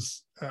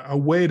is a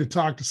way to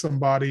talk to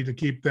somebody to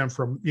keep them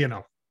from,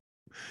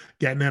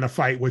 getting in a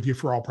fight with you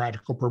for all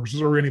practical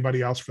purposes, or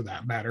anybody else for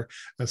that matter.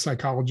 A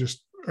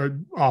psychologist are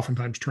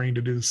oftentimes trained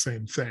to do the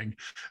same thing.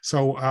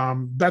 So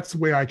that's the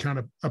way I kind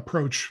of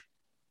approach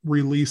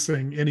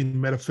releasing any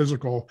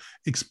metaphysical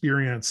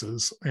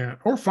experiences,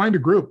 or find a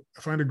group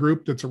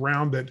that's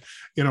around that,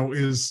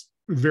 is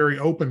very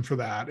open for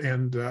that.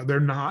 And they're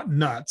not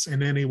nuts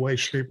in any way,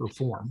 shape, or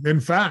form. In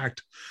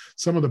fact,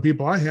 some of the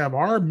people I have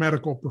are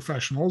medical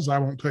professionals. I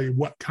won't tell you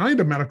what kind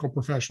of medical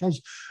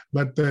professionals,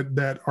 but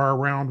that are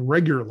around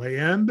regularly.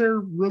 And they're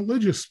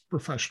religious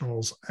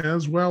professionals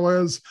as well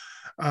as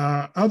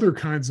other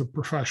kinds of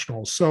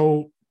professionals.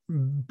 So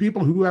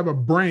people who have a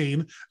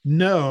brain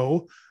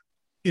know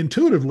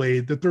intuitively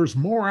that there's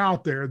more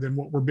out there than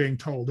what we're being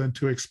told. And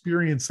to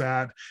experience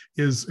that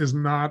is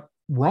not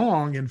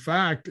wrong. In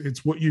fact,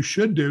 it's what you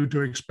should do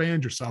to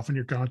expand yourself and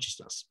your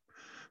consciousness.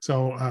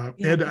 So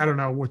Ed, I don't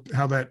know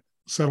how that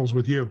settles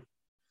with you.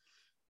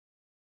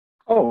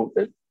 Oh,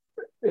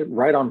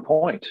 right on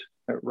point.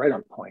 Right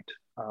on point.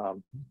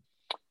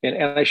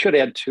 And I should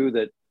add too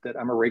that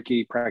I'm a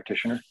Reiki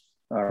practitioner,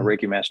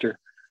 Reiki master,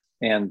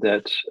 and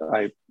that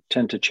I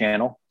tend to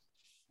channel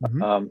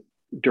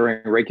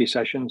during Reiki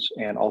sessions,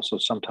 and also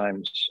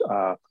sometimes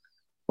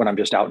when I'm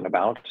just out and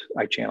about,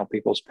 I channel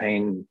people's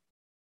pain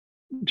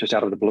just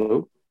out of the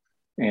blue,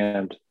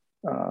 and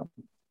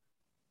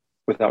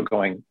without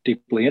going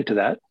deeply into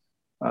that.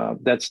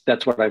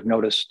 That's what I've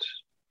noticed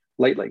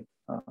lately.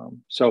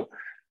 So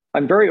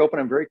I'm very open,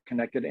 I'm very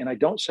connected, and I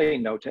don't say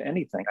no to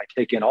anything. I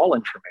take in all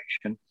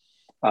information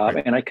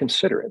and I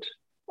consider it.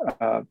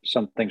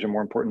 Some things are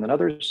more important than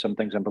others. Some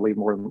things I believe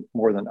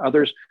more than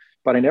others,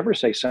 but I never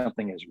say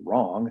something is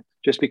wrong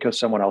just because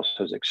someone else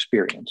has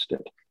experienced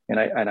it.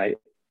 And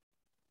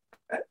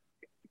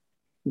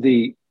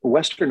the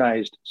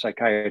westernized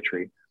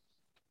psychiatry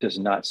does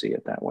not see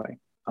it that way.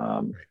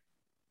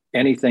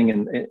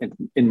 Anything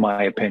in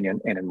my opinion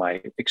and in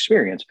my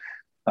experience,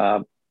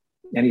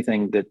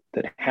 anything that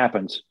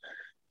happens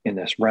in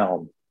this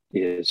realm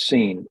is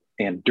seen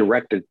and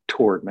directed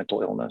toward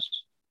mental illness.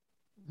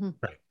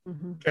 Right.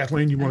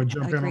 Kathleen, you want to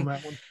jump in on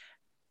that one?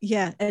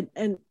 Yeah,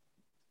 and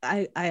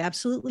I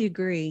absolutely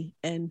agree.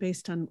 And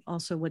based on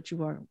also what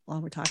you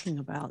all were talking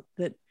about,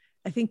 that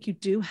I think you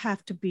do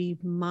have to be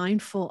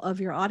mindful of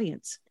your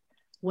audience.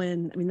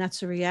 That's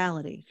the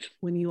reality.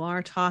 When you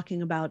are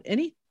talking about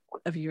any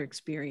of your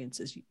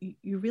experiences,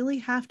 you really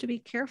have to be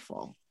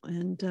careful.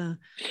 And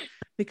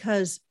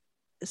because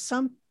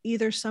some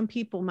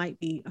people might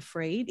be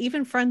afraid,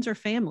 even friends or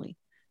family,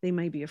 they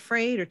may be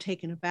afraid or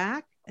taken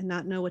aback and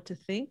not know what to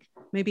think.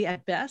 Maybe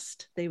at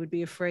best they would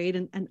be afraid,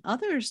 and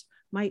others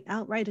might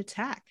outright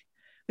attack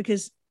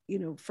because,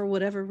 for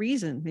whatever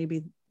reason,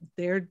 maybe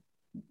they're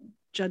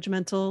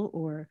judgmental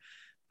or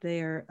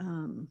they're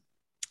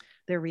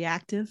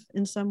reactive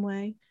in some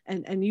way.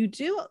 And you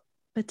do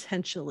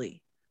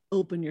potentially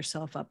open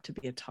yourself up to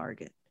be a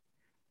target.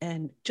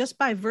 And just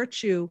by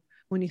virtue,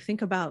 when you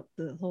think about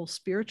the whole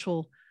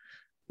spiritual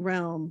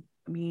realm,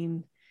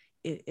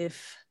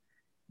 if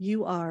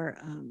you are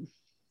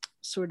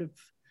sort of,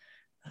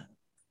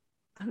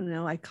 I don't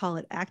know, I call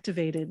it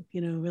activated,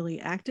 really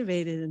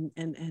activated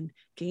and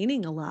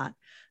gaining a lot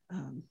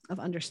of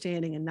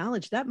understanding and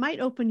knowledge, that might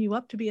open you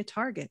up to be a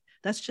target.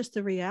 That's just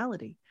the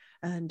reality.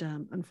 And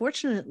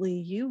unfortunately,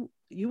 you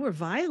were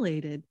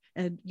violated,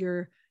 and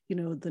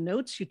the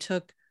notes you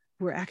took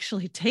were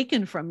actually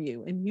taken from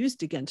you and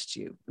used against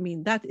you.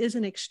 That is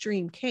an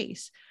extreme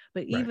case,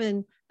 but right.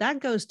 Even that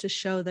goes to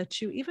show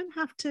that you even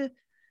have to,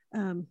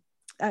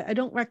 I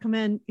don't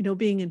recommend,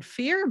 being in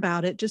fear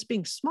about it, just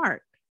being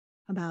smart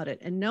about it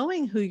and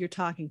knowing who you're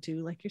talking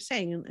to, like you're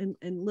saying,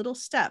 in little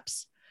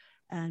steps,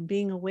 and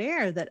being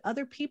aware that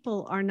other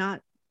people are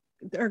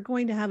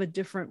going to have a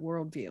different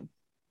worldview.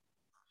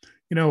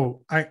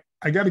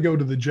 I got to go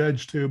to the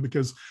judge too,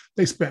 because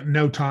they spent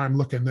no time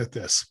looking at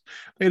this.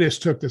 They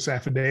just took this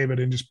affidavit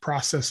and just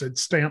processed it,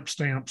 stamp,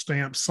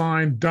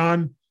 signed,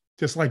 done,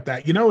 just like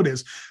that. It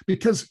is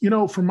because,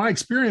 from my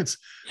experience,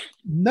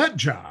 nut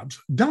jobs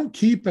don't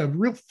keep a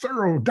real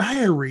thorough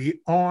diary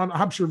on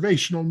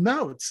observational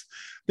notes.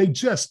 They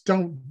just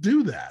don't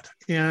do that.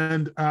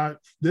 And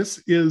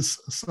this is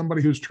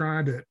somebody who's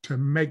trying to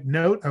make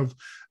note of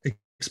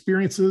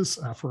experiences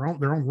for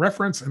their own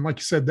reference. And like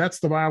you said, that's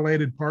the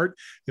violated part.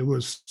 It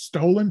was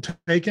stolen,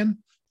 taken.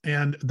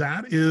 And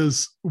that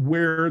is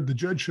where the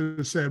judge should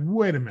have said,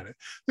 wait a minute,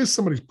 this is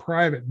somebody's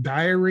private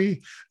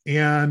diary.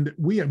 And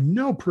we have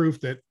no proof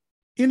that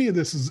any of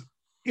this is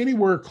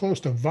anywhere close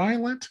to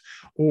violent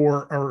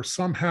or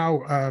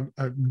somehow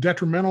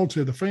detrimental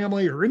to the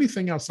family or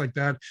anything else like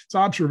that. It's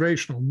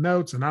observational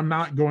notes, and I'm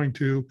not going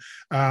to,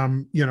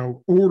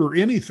 order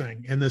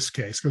anything in this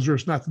case because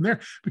there's nothing there.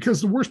 Because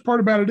the worst part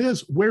about it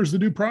is, where's the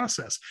due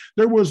process?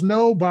 There was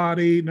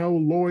nobody, no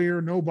lawyer,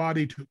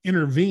 nobody to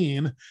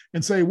intervene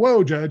and say,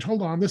 whoa, judge,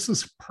 hold on, this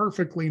is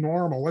perfectly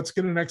normal. Let's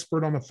get an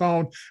expert on the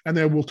phone and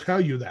they will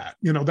tell you that,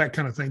 that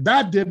kind of thing.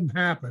 That didn't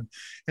happen.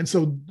 And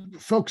so,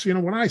 folks,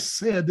 when I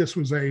said this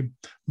was a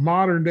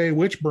modern day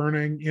witch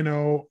burning,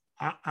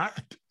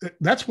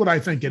 that's what I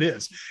think it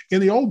is. In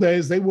the old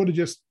days, they would have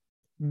just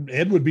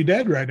Ed would be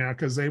dead right now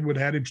because they would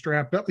have had him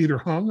strapped up, either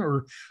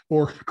hung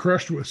or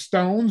crushed with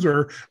stones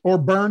or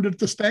burned at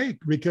the stake,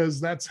 because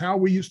that's how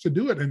we used to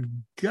do it.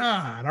 And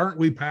God, aren't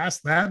we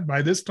past that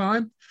by this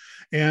time?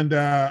 And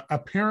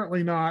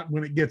apparently not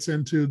when it gets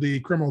into the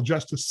criminal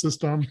justice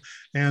system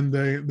and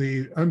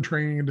the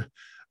untrained,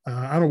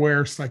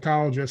 unaware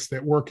psychologists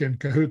that work in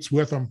cahoots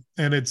with them.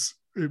 And it's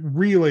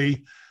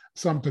really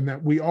something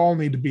that we all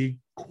need to be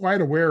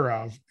quite aware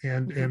of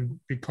and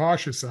be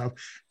cautious of.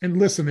 And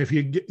listen, if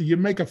you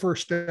make a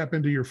first step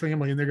into your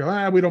family and they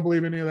go, we don't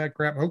believe any of that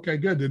crap. Okay,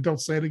 good. Then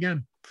don't say it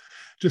again.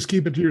 Just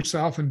keep it to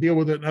yourself and deal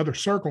with it in other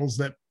circles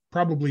that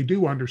probably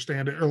do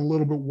understand it, are a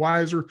little bit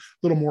wiser, a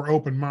little more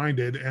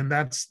open-minded. And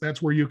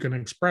that's where you can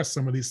express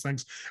some of these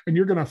things. And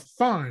you're going to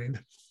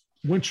find,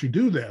 once you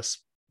do this,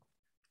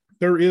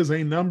 there is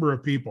a number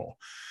of people.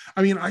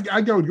 I mean,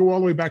 I go all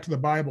the way back to the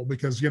Bible,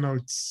 because,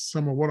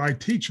 some of what I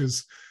teach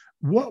is,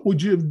 what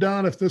would you have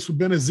done if this had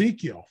been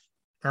Ezekiel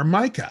or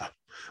Micah,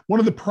 one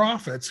of the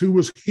prophets who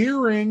was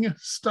hearing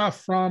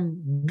stuff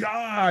from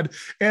God,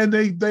 and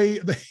they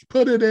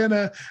put it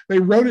they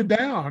wrote it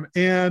down,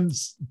 and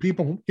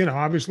people,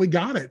 obviously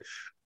got it.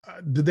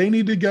 Did they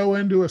need to go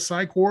into a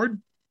psych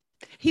ward?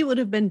 He would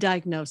have been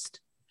diagnosed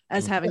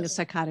as having a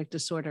psychotic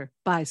disorder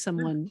by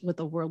someone with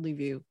a worldly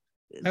view.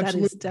 Absolutely.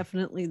 That is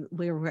definitely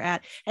where we're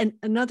at. And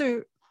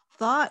another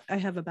thought I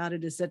have about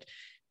it is that,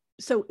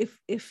 so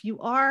if you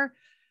are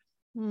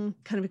kind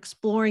of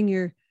exploring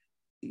your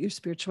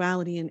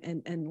spirituality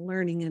and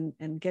learning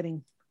and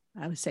getting,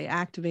 I would say,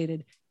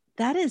 activated,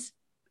 that is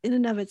in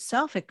and of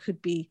itself, it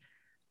could be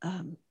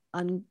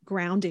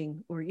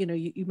ungrounding, or,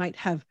 you might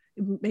have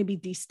maybe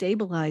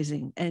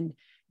destabilizing, and,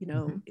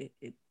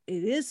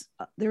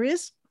 there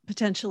is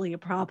potentially a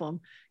problem,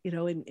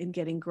 in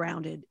getting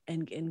grounded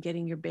and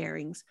getting your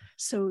bearings.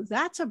 So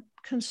that's a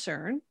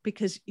concern,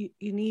 because you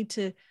need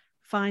to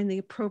find the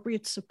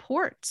appropriate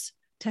supports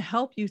to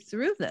help you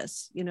through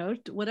this,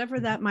 whatever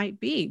that might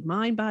be,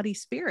 mind, body,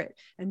 spirit,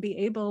 and be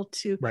able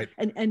to, right.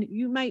 And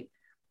you might,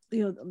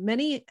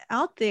 many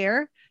out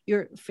there,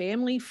 your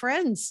family,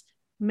 friends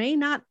may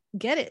not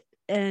get it.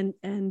 And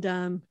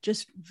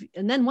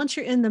then once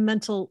you're in the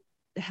mental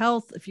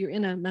health, if you're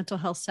in a mental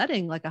health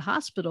setting, like a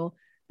hospital,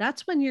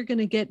 that's when you're going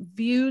to get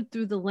viewed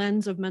through the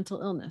lens of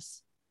mental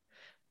illness.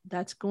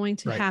 That's going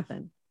to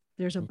happen.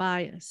 There's a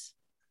bias.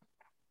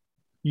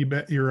 You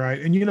bet, you're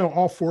right. And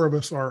all four of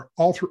us are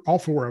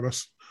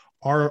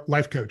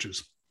life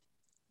coaches.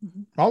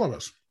 Mm-hmm. All of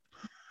us.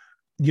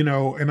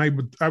 And I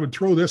would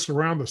throw this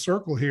around the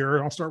circle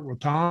here. I'll start with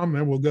Tom,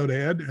 then we'll go to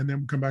Ed, and then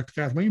we'll come back to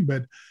Kathleen.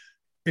 But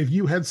if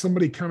you had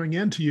somebody coming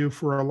into you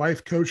for a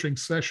life coaching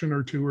session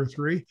or 2 or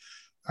 3,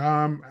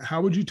 how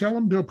would you tell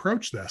them to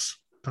approach this,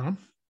 Tom?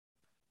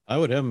 I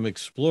would have them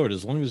explore it.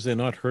 As long as they're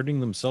not hurting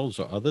themselves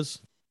or others,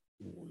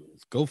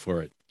 go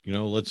for it.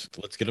 Let's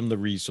get them the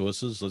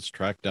resources. Let's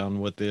track down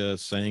what they're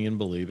saying and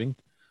believing.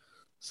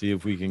 See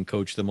if we can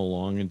coach them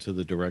along into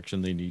the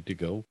direction they need to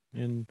go.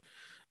 And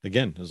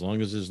again, as long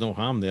as there's no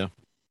harm there,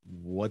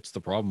 what's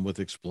the problem with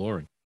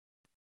exploring?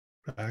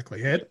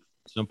 Exactly. Ed?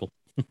 Simple.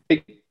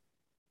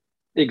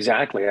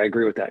 Exactly. I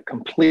agree with that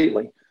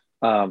completely.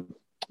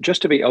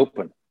 Just to be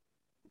open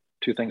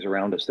to things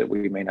around us that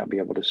we may not be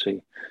able to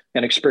see,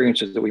 and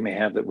experiences that we may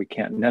have that we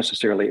can't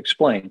necessarily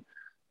explain.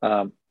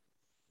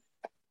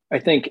 I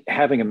think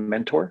having a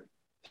mentor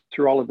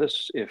through all of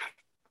this, if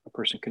a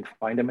person can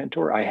find a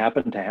mentor, I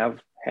happen to have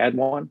had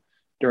one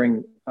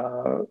during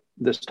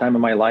this time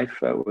of my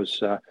life.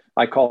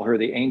 I call her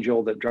the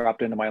angel that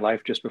dropped into my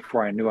life just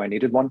before I knew I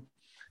needed one.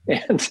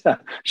 And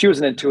she was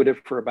an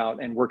intuitive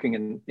and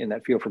working in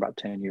that field for about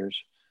 10 years.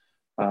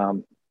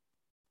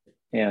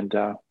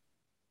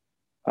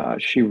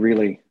 She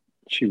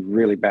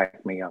really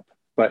backed me up.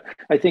 But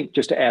I think,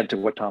 just to add to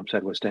what Tom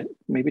said, was to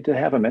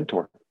have a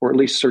mentor, or at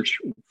least search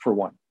for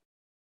one.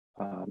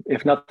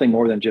 If nothing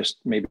more than just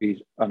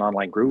maybe an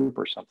online group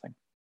or something,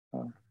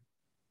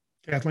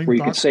 Kathleen, where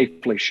you can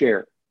safely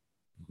share.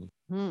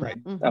 Mm-hmm.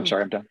 Right. Mm-hmm. I'm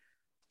sorry, I'm done.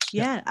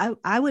 Yeah,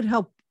 I would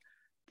help,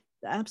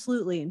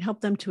 absolutely, and help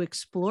them to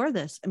explore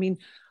this. I mean,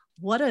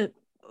 what a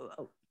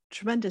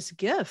tremendous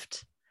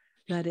gift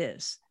that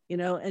is,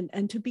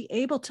 and to be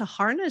able to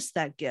harness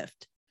that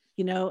gift,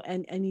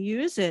 and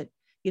use it,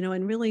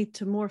 and really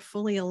to more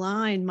fully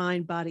align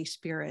mind, body,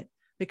 spirit,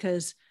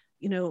 because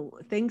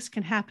things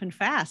can happen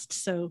fast.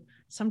 So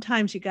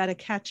sometimes you got to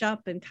catch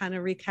up and kind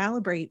of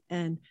recalibrate,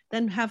 and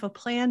then have a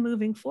plan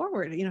moving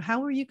forward.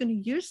 How are you going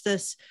to use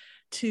this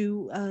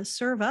to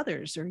serve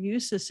others, or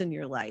use this in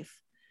your life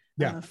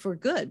for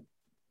good?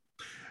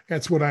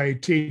 That's what I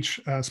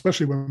teach,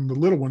 especially when the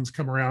little ones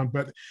come around.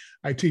 But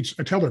I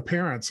tell their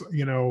parents,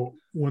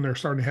 when they're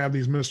starting to have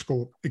these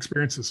mystical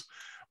experiences,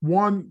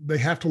 one, they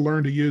have to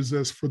learn to use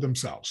this for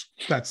themselves.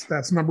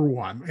 That's number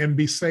one, and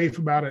be safe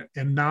about it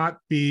and not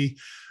be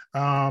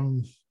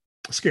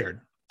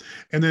scared.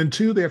 And then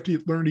 2, they have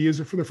to learn to use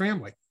it for their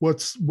family.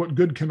 What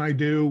good can I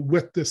do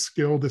with this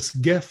skill, this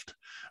gift?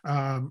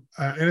 And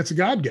it's a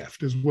God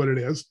gift is what it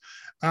is.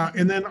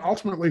 And then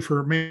ultimately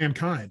for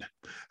mankind,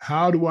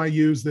 how do I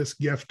use this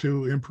gift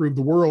to improve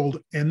the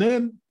world? And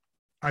then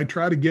I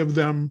try to give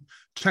them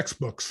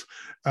textbooks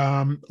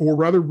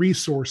or other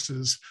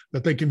resources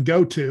that they can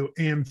go to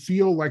and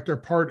feel like they're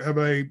part of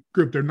a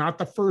group. They're not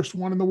the first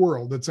one in the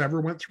world that's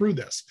ever went through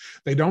this.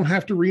 They don't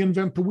have to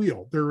reinvent the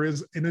wheel. There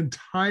is an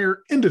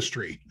entire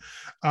industry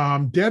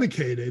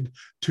dedicated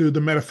to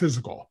the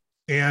metaphysical.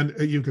 And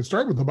you can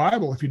start with the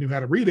Bible if you knew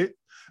how to read it.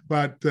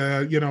 But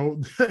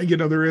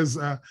there is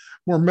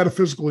more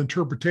metaphysical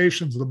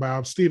interpretations of the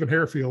Bible. Stephen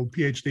Harefield,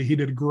 PhD, he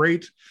did a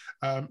great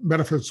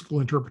metaphysical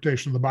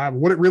interpretation of the Bible,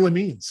 what it really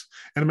means,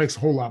 and it makes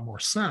a whole lot more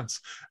sense.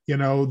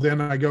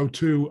 Then I go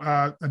to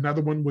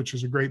another one, which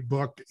is a great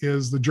book,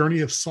 is The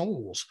Journey of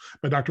Souls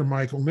by Dr.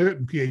 Michael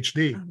Newton,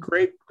 PhD.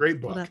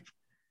 Great book.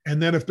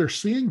 And then if they're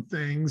seeing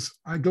things,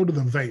 I go to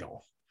The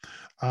Veil.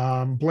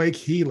 Blake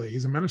Healy,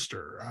 he's a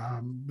minister,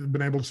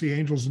 been able to see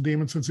angels and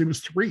demons since he was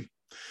 3.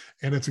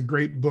 And it's a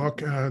great book.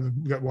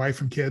 Got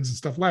wife and kids and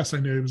stuff. Last I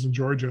knew, he was in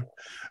Georgia.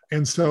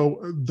 And so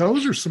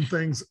those are some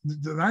things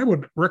that I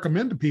would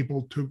recommend to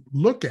people to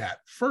look at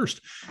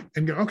first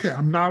and go, okay,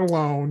 I'm not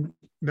alone.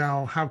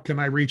 Now, how can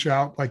I reach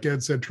out? Like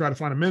Ed said, try to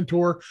find a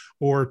mentor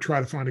or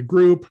try to find a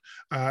group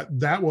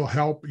that will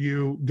help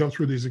you go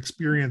through these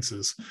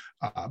experiences.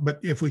 But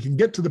if we can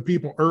get to the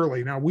people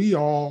early, now we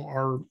all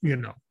are,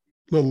 a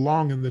little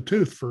long in the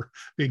tooth for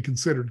being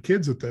considered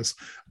kids at this.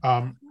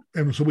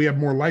 And so we have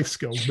more life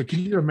skills. But can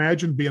you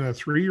imagine being a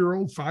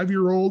 3-year-old,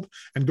 5-year-old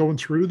and going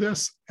through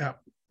this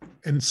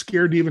and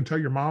scared to even tell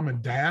your mom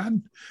and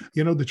dad,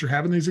 that you're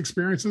having these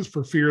experiences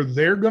for fear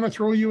they're going to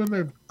throw you in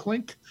the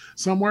clink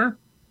somewhere?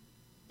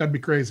 That'd be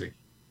crazy.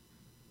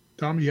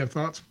 Tom, you have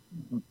thoughts?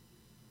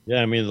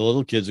 Yeah, I mean, the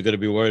little kids are going to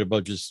be worried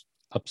about just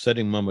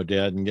upsetting mom or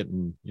dad and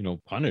getting,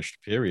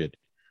 punished, period.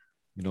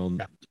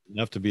 Doesn't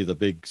have to be the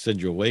big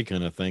send you away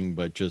kind of thing,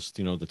 but just,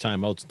 the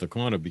timeouts in the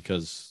corner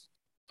because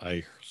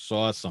I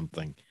saw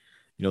something,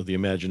 the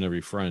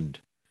imaginary friend,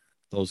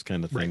 those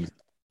kind of things,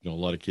 a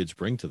lot of kids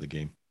bring to the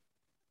game.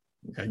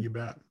 Yeah, you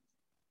bet.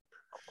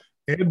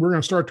 Ed, we're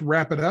going to start to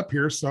wrap it up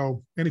here.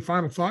 So any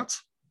final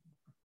thoughts?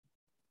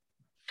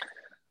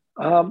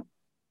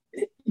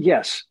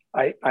 Yes,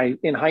 I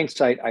in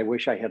hindsight, I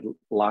wish I had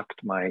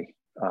locked my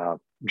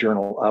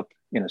journal up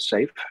in a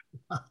safe.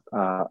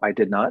 I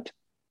did not.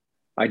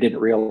 I didn't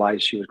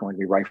realize she was going to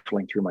be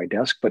rifling through my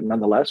desk, but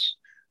nonetheless,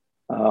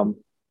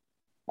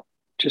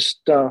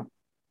 just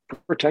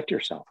protect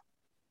yourself.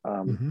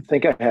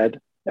 Think ahead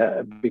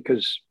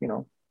because,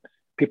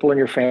 people in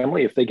your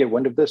family, if they get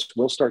wind of this,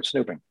 will start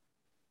snooping.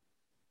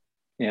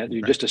 And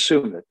you just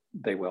assume that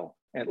they will,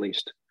 at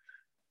least.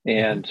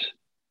 And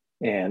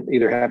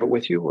either have it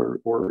with you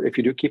or if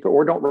you do, keep it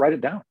or don't write it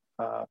down.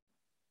 There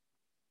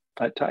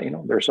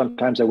are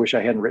sometimes I wish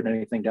I hadn't written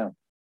anything down.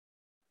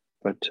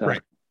 But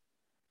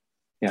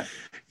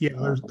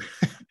there's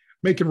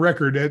making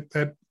record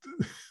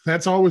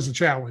that's always a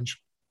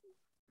challenge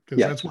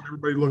because that's what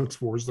everybody looks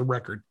for is the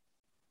record.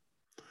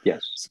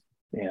 Yes.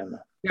 And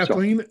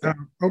Kathleen,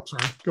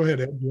 sorry, go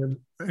ahead, Ed. Do you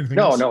have anything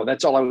no else? No,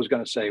 that's all I was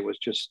going to say was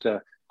just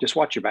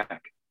watch your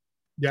back.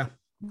 Yeah,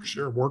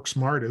 sure. Work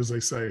smart, as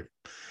they say.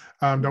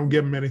 Don't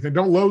give them anything.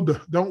 Don't load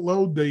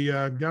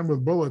the gun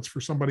with bullets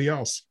for somebody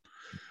else.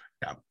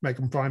 Yeah, make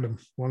them find them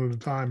one at a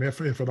time,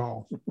 if at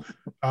all.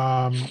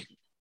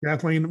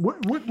 Kathleen,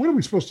 what are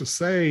we supposed to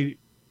say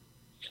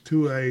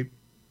to a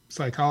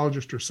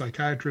psychologist or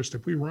psychiatrist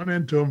if we run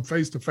into them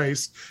face to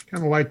face?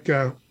 Kind of like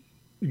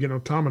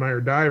Tom and I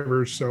are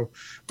divers, so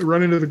we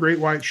run into the great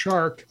white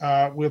shark.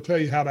 We'll tell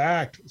you how to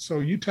act. So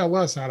you tell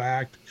us how to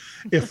act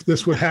if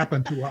this would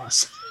happen to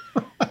us.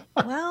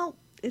 Well,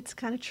 it's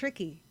kind of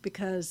tricky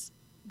because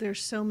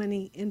there's so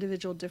many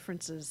individual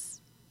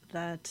differences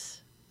that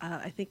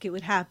I think it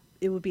would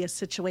be a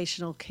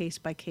situational case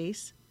by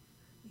case,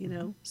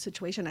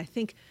 situation. I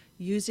think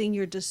using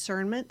your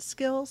discernment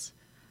skills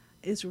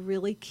is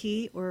really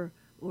key, or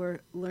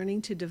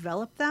learning to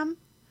develop them,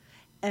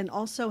 and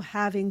also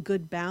having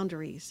good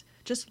boundaries.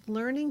 Just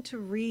learning to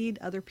read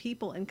other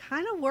people and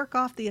kind of work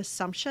off the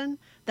assumption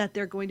that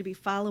they're going to be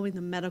following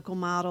the medical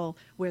model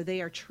where they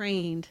are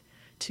trained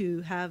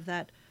to have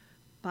that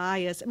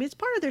bias. I mean, it's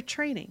part of their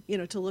training,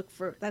 to look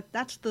for that.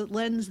 That's the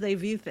lens they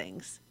view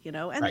things,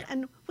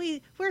 and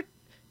we're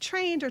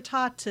trained or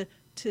taught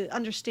to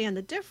understand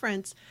the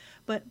difference,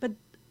 but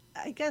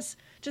I guess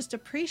just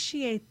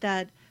appreciate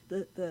that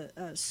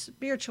the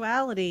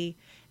spirituality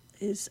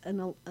is,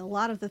 and a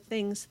lot of the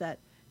things that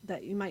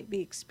you might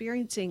be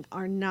experiencing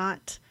are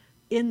not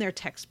in their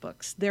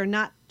textbooks. They're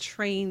not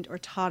trained or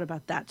taught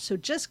about that. So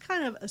just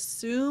kind of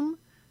assume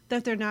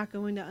that they're not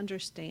going to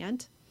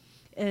understand,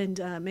 and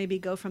maybe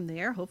go from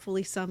there.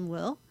 Hopefully some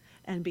will,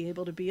 and be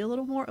able to be a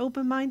little more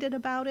open-minded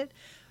about it.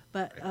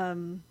 But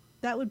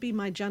that would be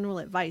my general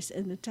advice,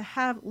 and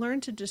to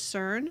learn to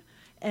discern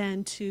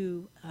and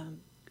to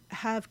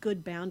have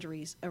good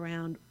boundaries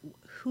around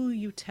who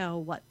you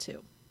tell what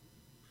to.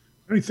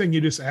 Anything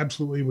you just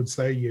absolutely would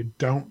say you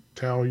don't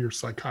tell your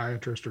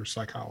psychiatrist or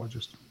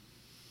psychologist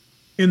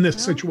in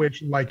this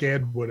situation like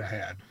Ed would have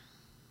had?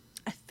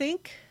 I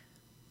think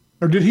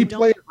Or did he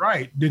play it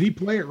right? Did he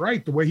play it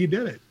right the way he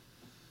did it?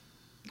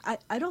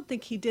 I don't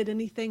think he did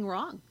anything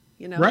wrong,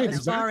 right,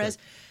 as far as,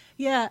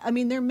 yeah, I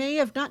mean, there may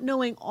have, not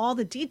knowing all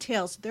the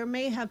details, there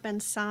may have been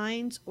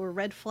signs or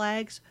red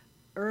flags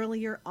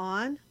earlier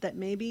on that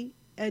maybe,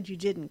 Ed, you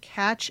didn't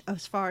catch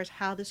as far as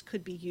how this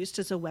could be used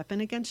as a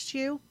weapon against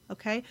you.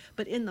 Okay.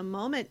 But in the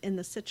moment, in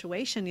the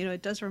situation,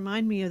 it does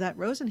remind me of that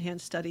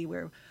Rosenhan study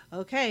where,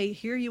 okay,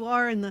 here you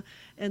are in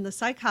the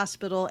psych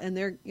hospital and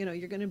they're,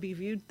 you're going to be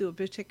viewed through a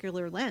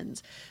particular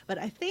lens. But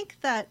I think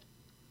that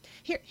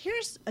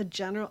here's a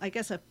general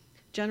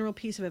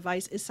piece of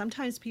advice is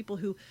sometimes people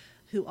who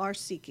are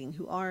seeking,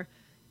 who are,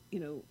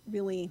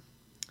 really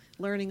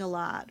learning a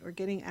lot or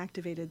getting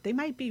activated, they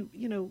might be,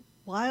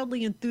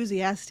 wildly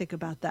enthusiastic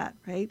about that,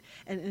 right?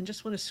 And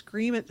just want to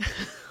scream it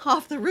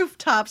off the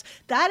rooftops.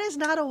 That is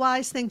not a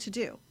wise thing to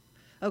do,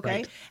 okay?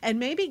 Right. And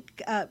maybe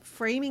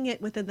framing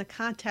it within the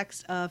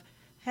context of,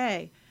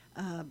 hey,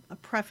 a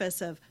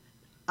preface of,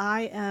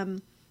 I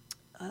am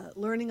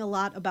learning a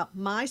lot about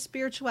my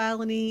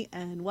spirituality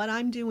and what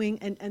I'm doing.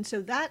 And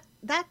so that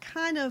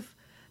kind of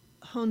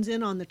hones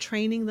in on the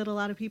training that a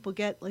lot of people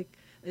get, like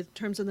in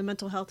terms of the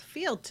mental health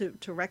field,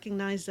 to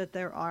recognize that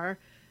there are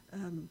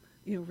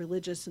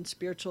religious and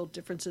spiritual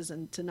differences,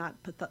 and to not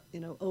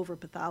over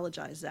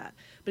pathologize that.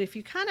 But if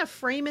you kind of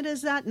frame it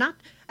as that, not,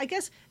 I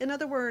guess, in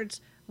other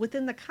words,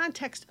 within the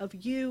context of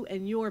you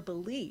and your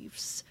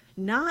beliefs,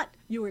 not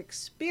your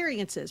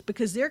experiences,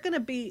 because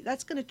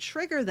that's going to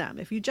trigger them.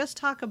 If you just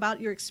talk about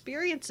your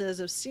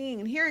experiences of seeing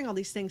and hearing all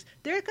these things,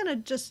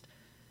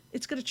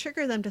 it's going to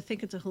trigger them to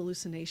think it's a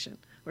hallucination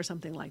or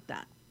something like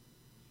that.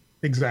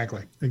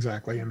 Exactly.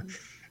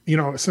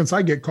 And, since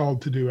I get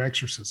called to do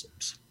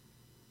exorcisms,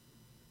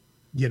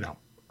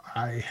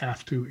 I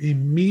have to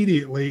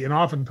immediately, and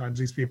oftentimes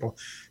these people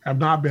have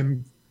not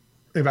been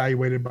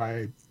evaluated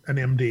by an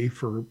MD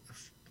for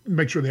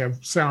make sure they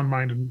have sound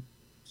mind and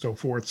so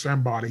forth,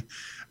 sound body,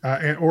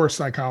 or a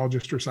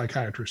psychologist or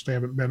psychiatrist. They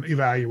haven't been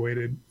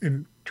evaluated,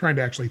 and trying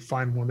to actually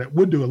find one that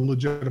would do a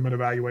legitimate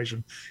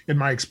evaluation, in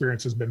my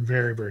experience, has been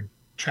very, very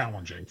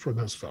challenging for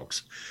those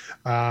folks.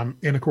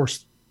 And of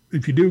course,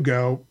 if you do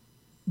go,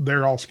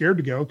 they're all scared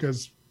to go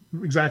because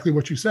exactly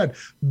what you said,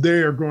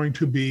 they're going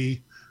to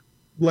be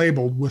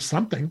labeled with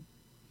something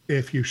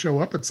if you show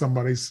up at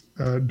somebody's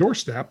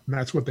doorstep, and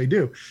that's what they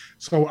do.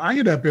 So I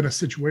end up in a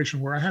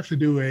situation where I have to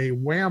do a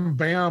wham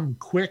bam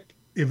quick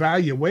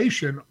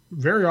evaluation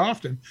very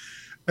often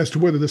as to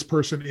whether this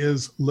person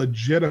is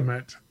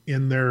legitimate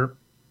in their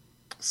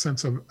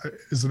sense of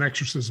is an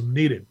exorcism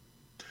needed.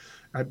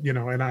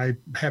 And I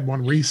had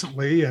one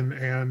recently,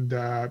 and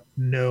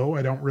no,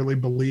 I don't really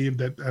believe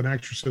that an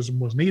exorcism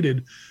was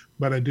needed,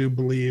 but I do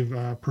believe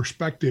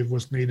perspective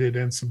was needed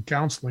and some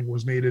counseling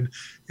was needed,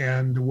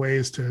 and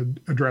ways to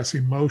address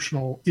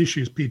emotional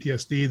issues,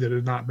 PTSD, that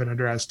had not been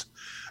addressed.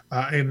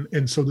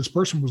 And so this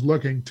person was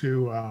looking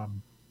to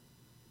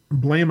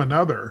blame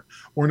another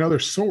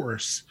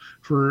source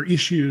for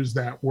issues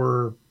that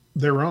were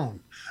their own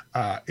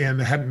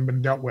and hadn't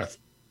been dealt with.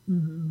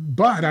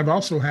 But I've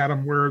also had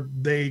them where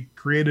they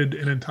created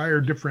an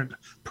entire different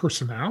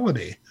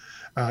personality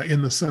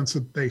in the sense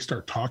that they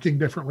start talking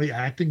differently,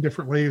 acting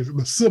differently,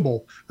 the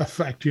Sybil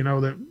effect,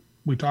 that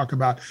we talk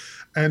about.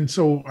 And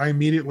so I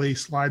immediately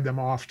slide them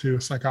off to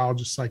a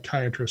psychologist,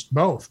 psychiatrist,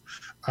 both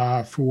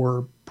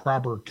for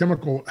proper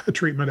chemical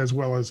treatment as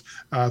well as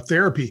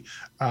therapy.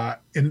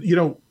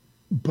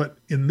 But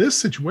in this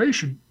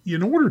situation,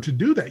 in order to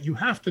do that, you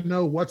have to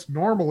know what's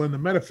normal in the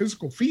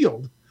metaphysical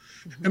field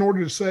in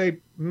order to say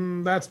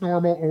that's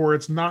normal or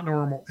it's not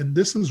normal. And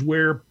this is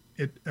where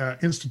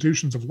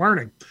institutions of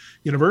learning,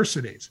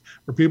 universities,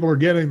 where people are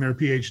getting their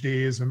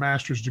PhDs and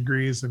master's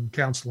degrees in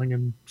counseling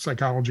and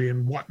psychology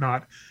and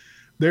whatnot,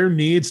 there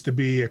needs to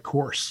be a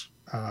course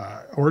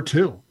or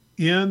two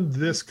in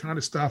this kind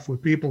of stuff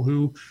with people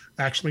who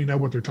actually know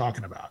what they're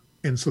talking about.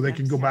 And so they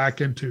can go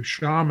back into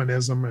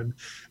shamanism and,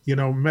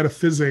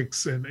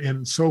 metaphysics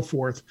and so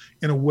forth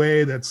in a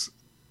way that's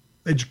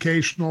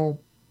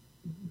educational,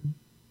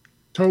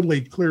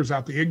 totally clears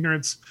out the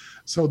ignorance,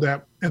 so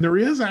that, and there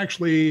is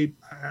actually,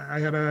 I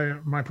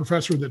had my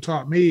professor that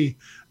taught me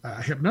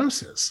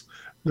hypnosis.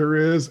 There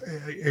is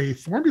a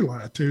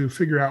formula to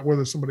figure out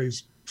whether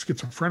somebody's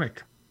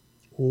schizophrenic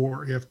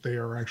or if they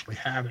are actually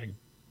having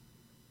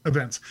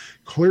events.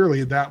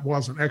 Clearly that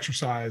wasn't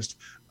exercised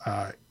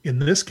in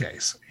this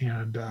case.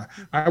 And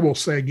I will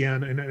say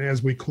again, and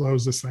as we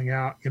close this thing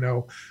out,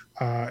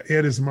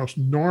 Ed is the most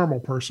normal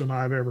person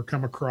I've ever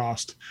come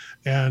across,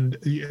 and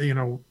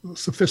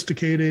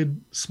sophisticated,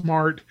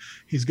 smart.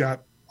 He's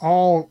got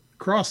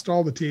crossed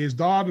all the T's,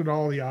 dotted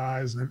all the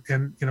I's,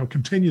 and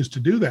continues to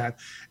do that.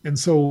 And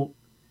so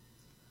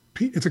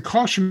it's a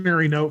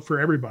cautionary note for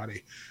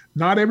everybody.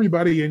 Not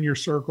everybody in your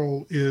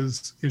circle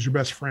is your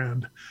best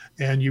friend,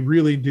 and you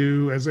really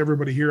do, as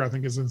everybody here I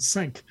think is in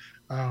sync.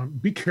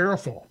 Be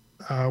careful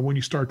when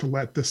you start to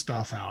let this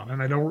stuff out.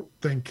 And I don't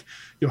think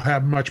you'll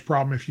have much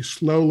problem if you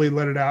slowly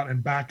let it out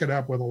and back it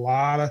up with a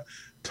lot of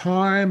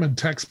time and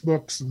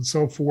textbooks and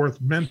so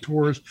forth,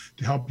 mentors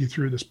to help you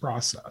through this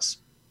process.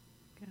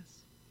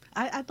 Yes.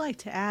 I'd like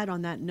to add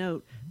on that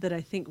note that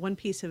I think one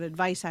piece of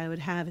advice I would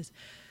have is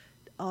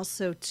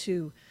also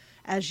to,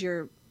 as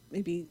you're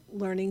maybe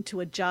learning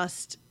to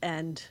adjust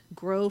and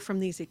grow from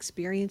these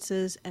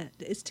experiences,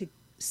 is to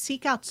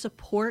seek out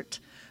support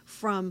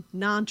from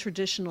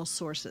non-traditional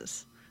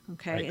sources.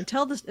 Okay. Right.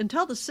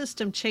 Until the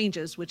system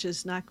changes, which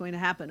is not going to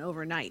happen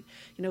overnight,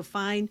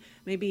 find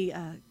maybe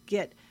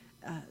get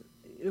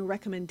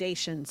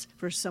recommendations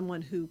for someone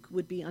who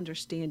would be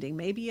understanding,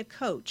 maybe a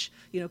coach.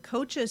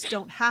 Coaches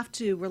don't have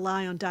to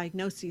rely on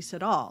diagnoses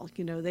at all.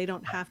 They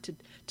don't have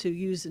to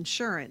use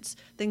insurance,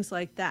 things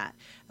like that.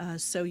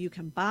 So you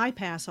can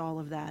bypass all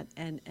of that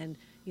and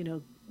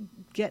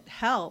get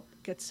help,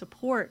 get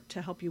support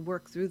to help you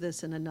work through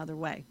this in another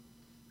way.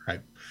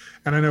 Right.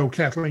 And I know,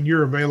 Kathleen,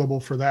 you're available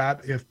for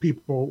that if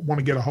people want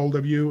to get a hold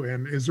of you.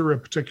 And is there a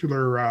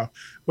particular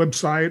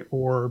website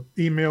or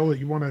email that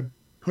you want to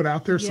put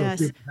out there so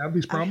people have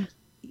these problems?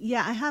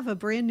 I have a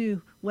brand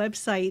new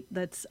website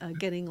that's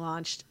getting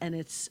launched, and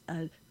it's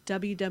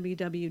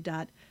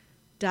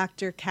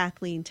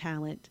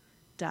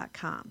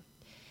www.drkathleentalent.com.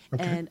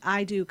 Okay. And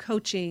I do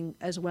coaching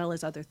as well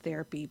as other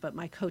therapy, but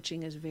my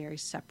coaching is very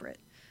separate.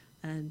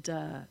 And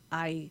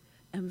I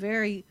am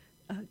very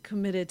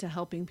committed to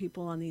helping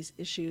people on these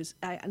issues.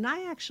 And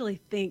I actually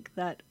think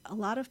that a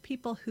lot of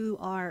people who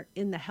are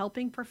in the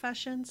helping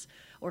professions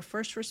or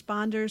first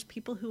responders,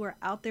 people who are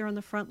out there on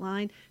the front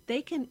line,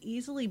 they can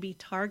easily be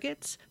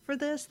targets for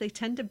this. They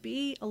tend to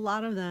be, a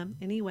lot of them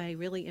anyway,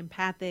 really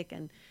empathic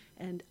and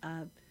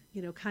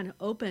kind of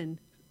open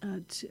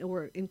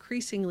or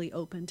increasingly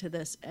open to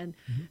this. And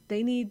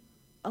they need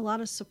a lot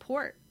of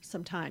support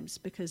sometimes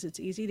because it's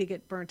easy to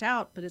get burnt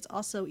out, but it's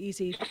also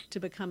easy to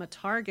become a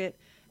target.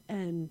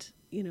 And,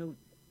 you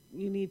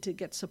need to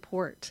get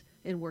support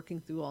in working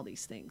through all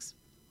these things.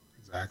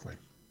 Exactly.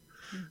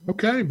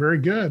 Okay, very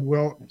good.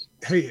 Well,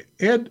 hey,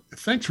 Ed,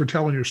 thanks for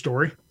telling your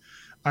story.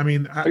 I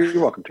mean, you're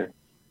welcome, Terry.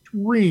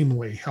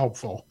 Extremely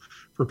helpful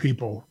for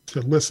people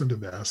to listen to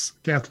this.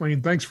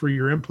 Kathleen, thanks for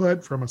your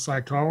input from a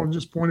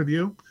psychologist's point of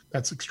view.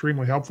 That's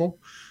extremely helpful.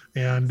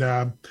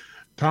 And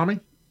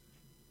Tommy,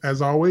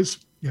 as always,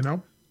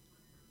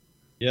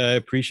 Yeah, I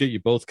appreciate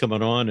you both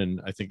coming on, and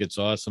I think it's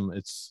awesome.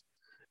 It's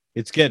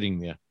getting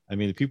there. I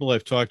mean, the people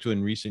I've talked to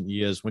in recent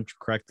years, once you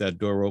crack that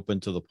door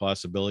open to the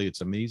possibility, it's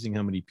amazing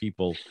how many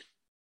people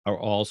are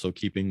also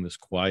keeping this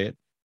quiet,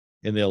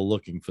 and they're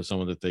looking for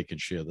someone that they can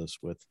share this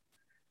with.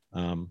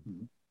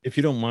 If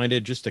you don't mind,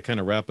 Ed, just to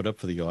kind of wrap it up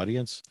for the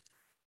audience,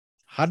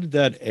 how did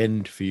that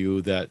end for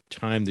you, that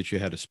time that you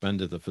had to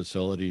spend at the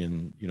facility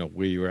and,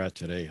 where you're at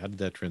today? How did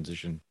that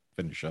transition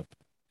finish up?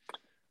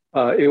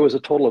 It was a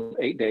total of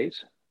 8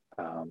 days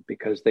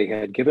because they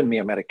had given me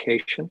a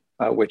medication,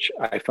 which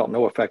I felt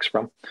no effects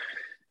from,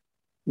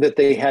 that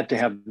they had to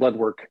have blood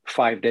work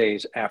 5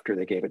 days after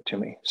they gave it to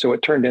me. So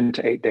it turned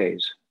into 8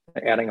 days,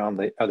 adding on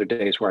the other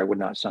days where I would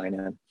not sign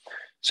in.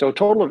 So a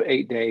total of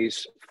 8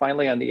 days.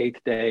 Finally, on the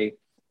 8th day,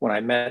 when I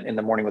met in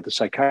the morning with the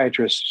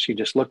psychiatrist, she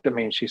just looked at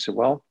me and she said,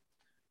 well,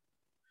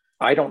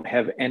 I don't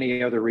have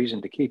any other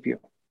reason to keep you.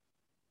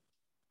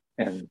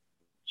 And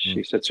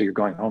she said, so you're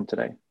going home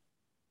today.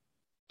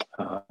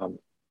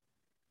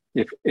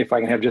 If I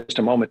can have just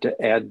a moment to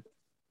add,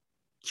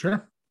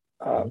 sure,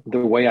 the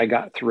way I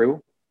got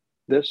through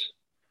this,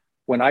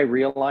 when I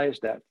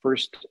realized that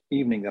first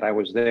evening that I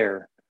was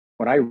there,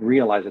 when I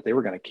realized that they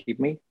were going to keep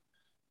me,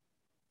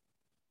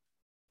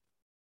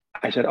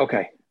 I said,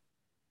 okay,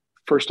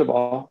 first of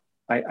all,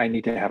 I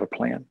need to have a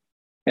plan.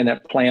 And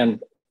that plan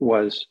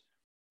was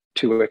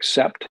to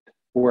accept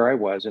where I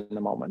was in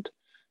the moment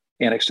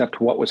and accept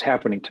what was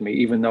happening to me,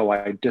 even though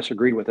I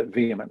disagreed with it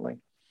vehemently.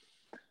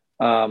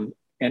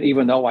 And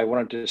even though I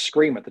wanted to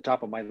scream at the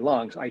top of my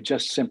lungs, I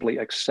just simply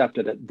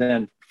accepted it.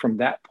 Then from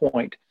that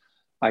point,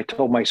 I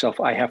told myself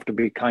I have to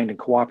be kind and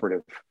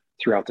cooperative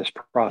throughout this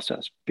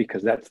process,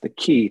 because that's the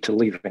key to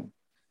leaving.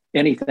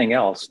 Anything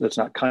else that's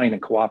not kind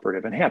and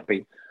cooperative and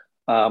happy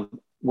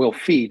will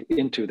feed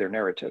into their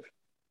narrative.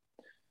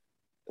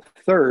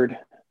 Third,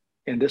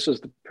 and this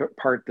is the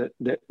part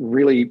that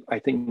really, I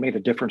think, made a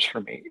difference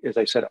for me, is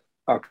I said,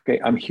 okay,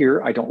 I'm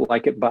here. I don't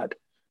like it, but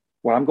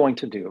what I'm going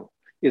to do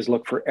is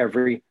look for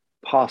every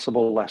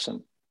possible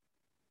lesson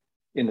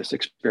in this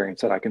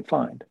experience that I can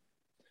find.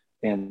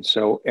 And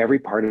so every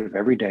part of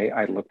every day,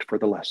 I looked for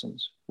the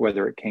lessons,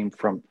 whether it came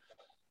from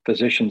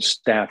physicians,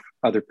 staff,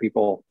 other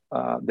people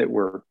that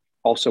were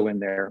also in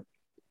there.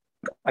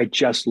 I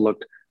just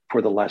looked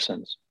for the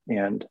lessons.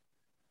 And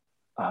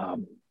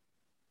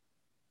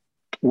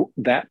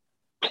that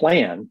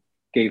plan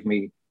gave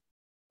me,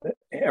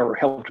 or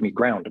helped me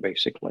ground,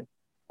 basically.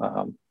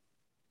 And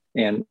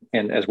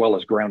as well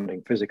as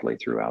grounding physically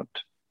throughout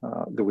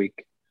the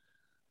week.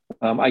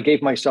 I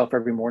gave myself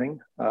every morning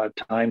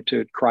time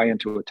to cry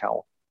into a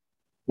towel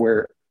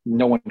where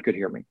no one could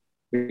hear me,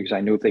 because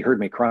I knew if they heard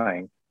me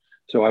crying.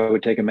 So I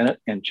would take a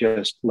minute and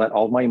just let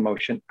all my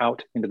emotion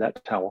out into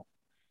that towel,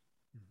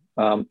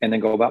 and then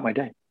go about my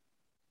day.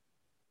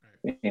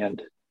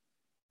 And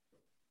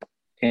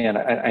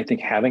I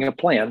think having a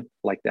plan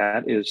like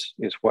that is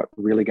what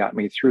really got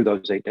me through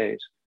those 8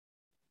 days.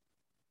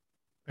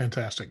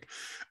 Fantastic.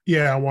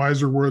 Yeah,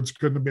 wiser words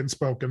couldn't have been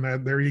spoken.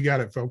 That there you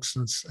got it, folks.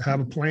 Since have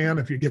a plan.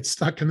 If you get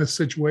stuck in this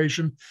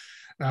situation,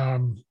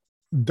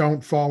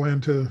 don't fall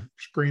into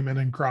screaming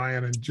and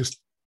crying, and just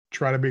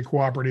try to be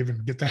cooperative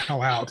and get the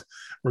hell out,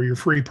 or you're a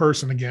free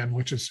person again,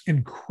 which is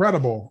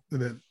incredible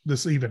that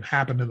this even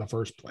happened in the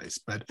first place.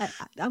 But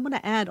I want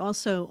to add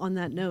also on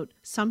that note,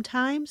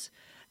 sometimes,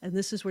 and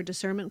this is where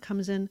discernment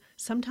comes in,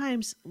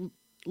 sometimes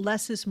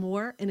less is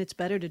more, and it's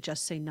better to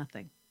just say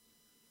nothing.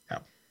 Yeah,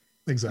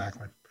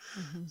 exactly.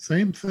 Mm-hmm.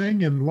 Same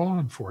thing in law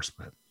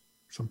enforcement.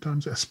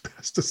 Sometimes it's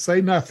best to say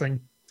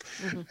nothing.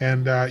 Mm-hmm.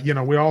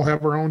 And, we all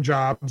have our own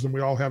jobs, and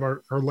we all have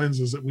our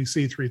lenses that we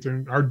see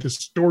through our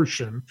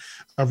distortion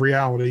of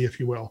reality, if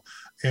you will.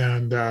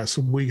 And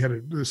so we had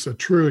a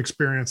true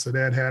experience that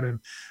Ed had. And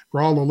for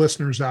all the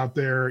listeners out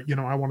there,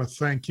 I want to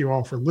thank you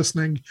all for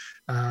listening.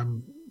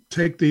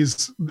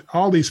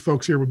 All these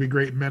folks here would be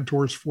great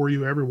mentors for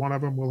you. Every one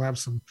of them will have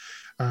some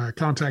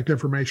contact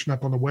information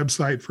up on the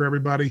website for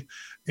everybody.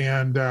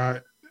 And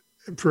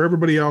for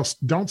everybody else,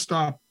 don't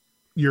stop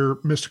your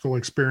mystical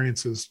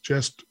experiences.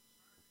 Just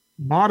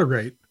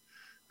moderate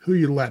who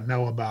you let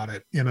know about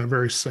it in a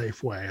very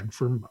safe way. And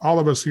from all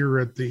of us here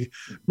at the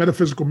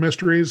Metaphysical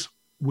Mysteries,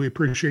 we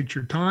appreciate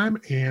your time,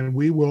 and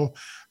we will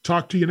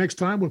talk to you next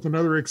time with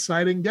another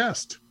exciting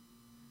guest.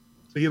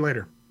 See you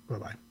later.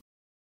 Bye-bye.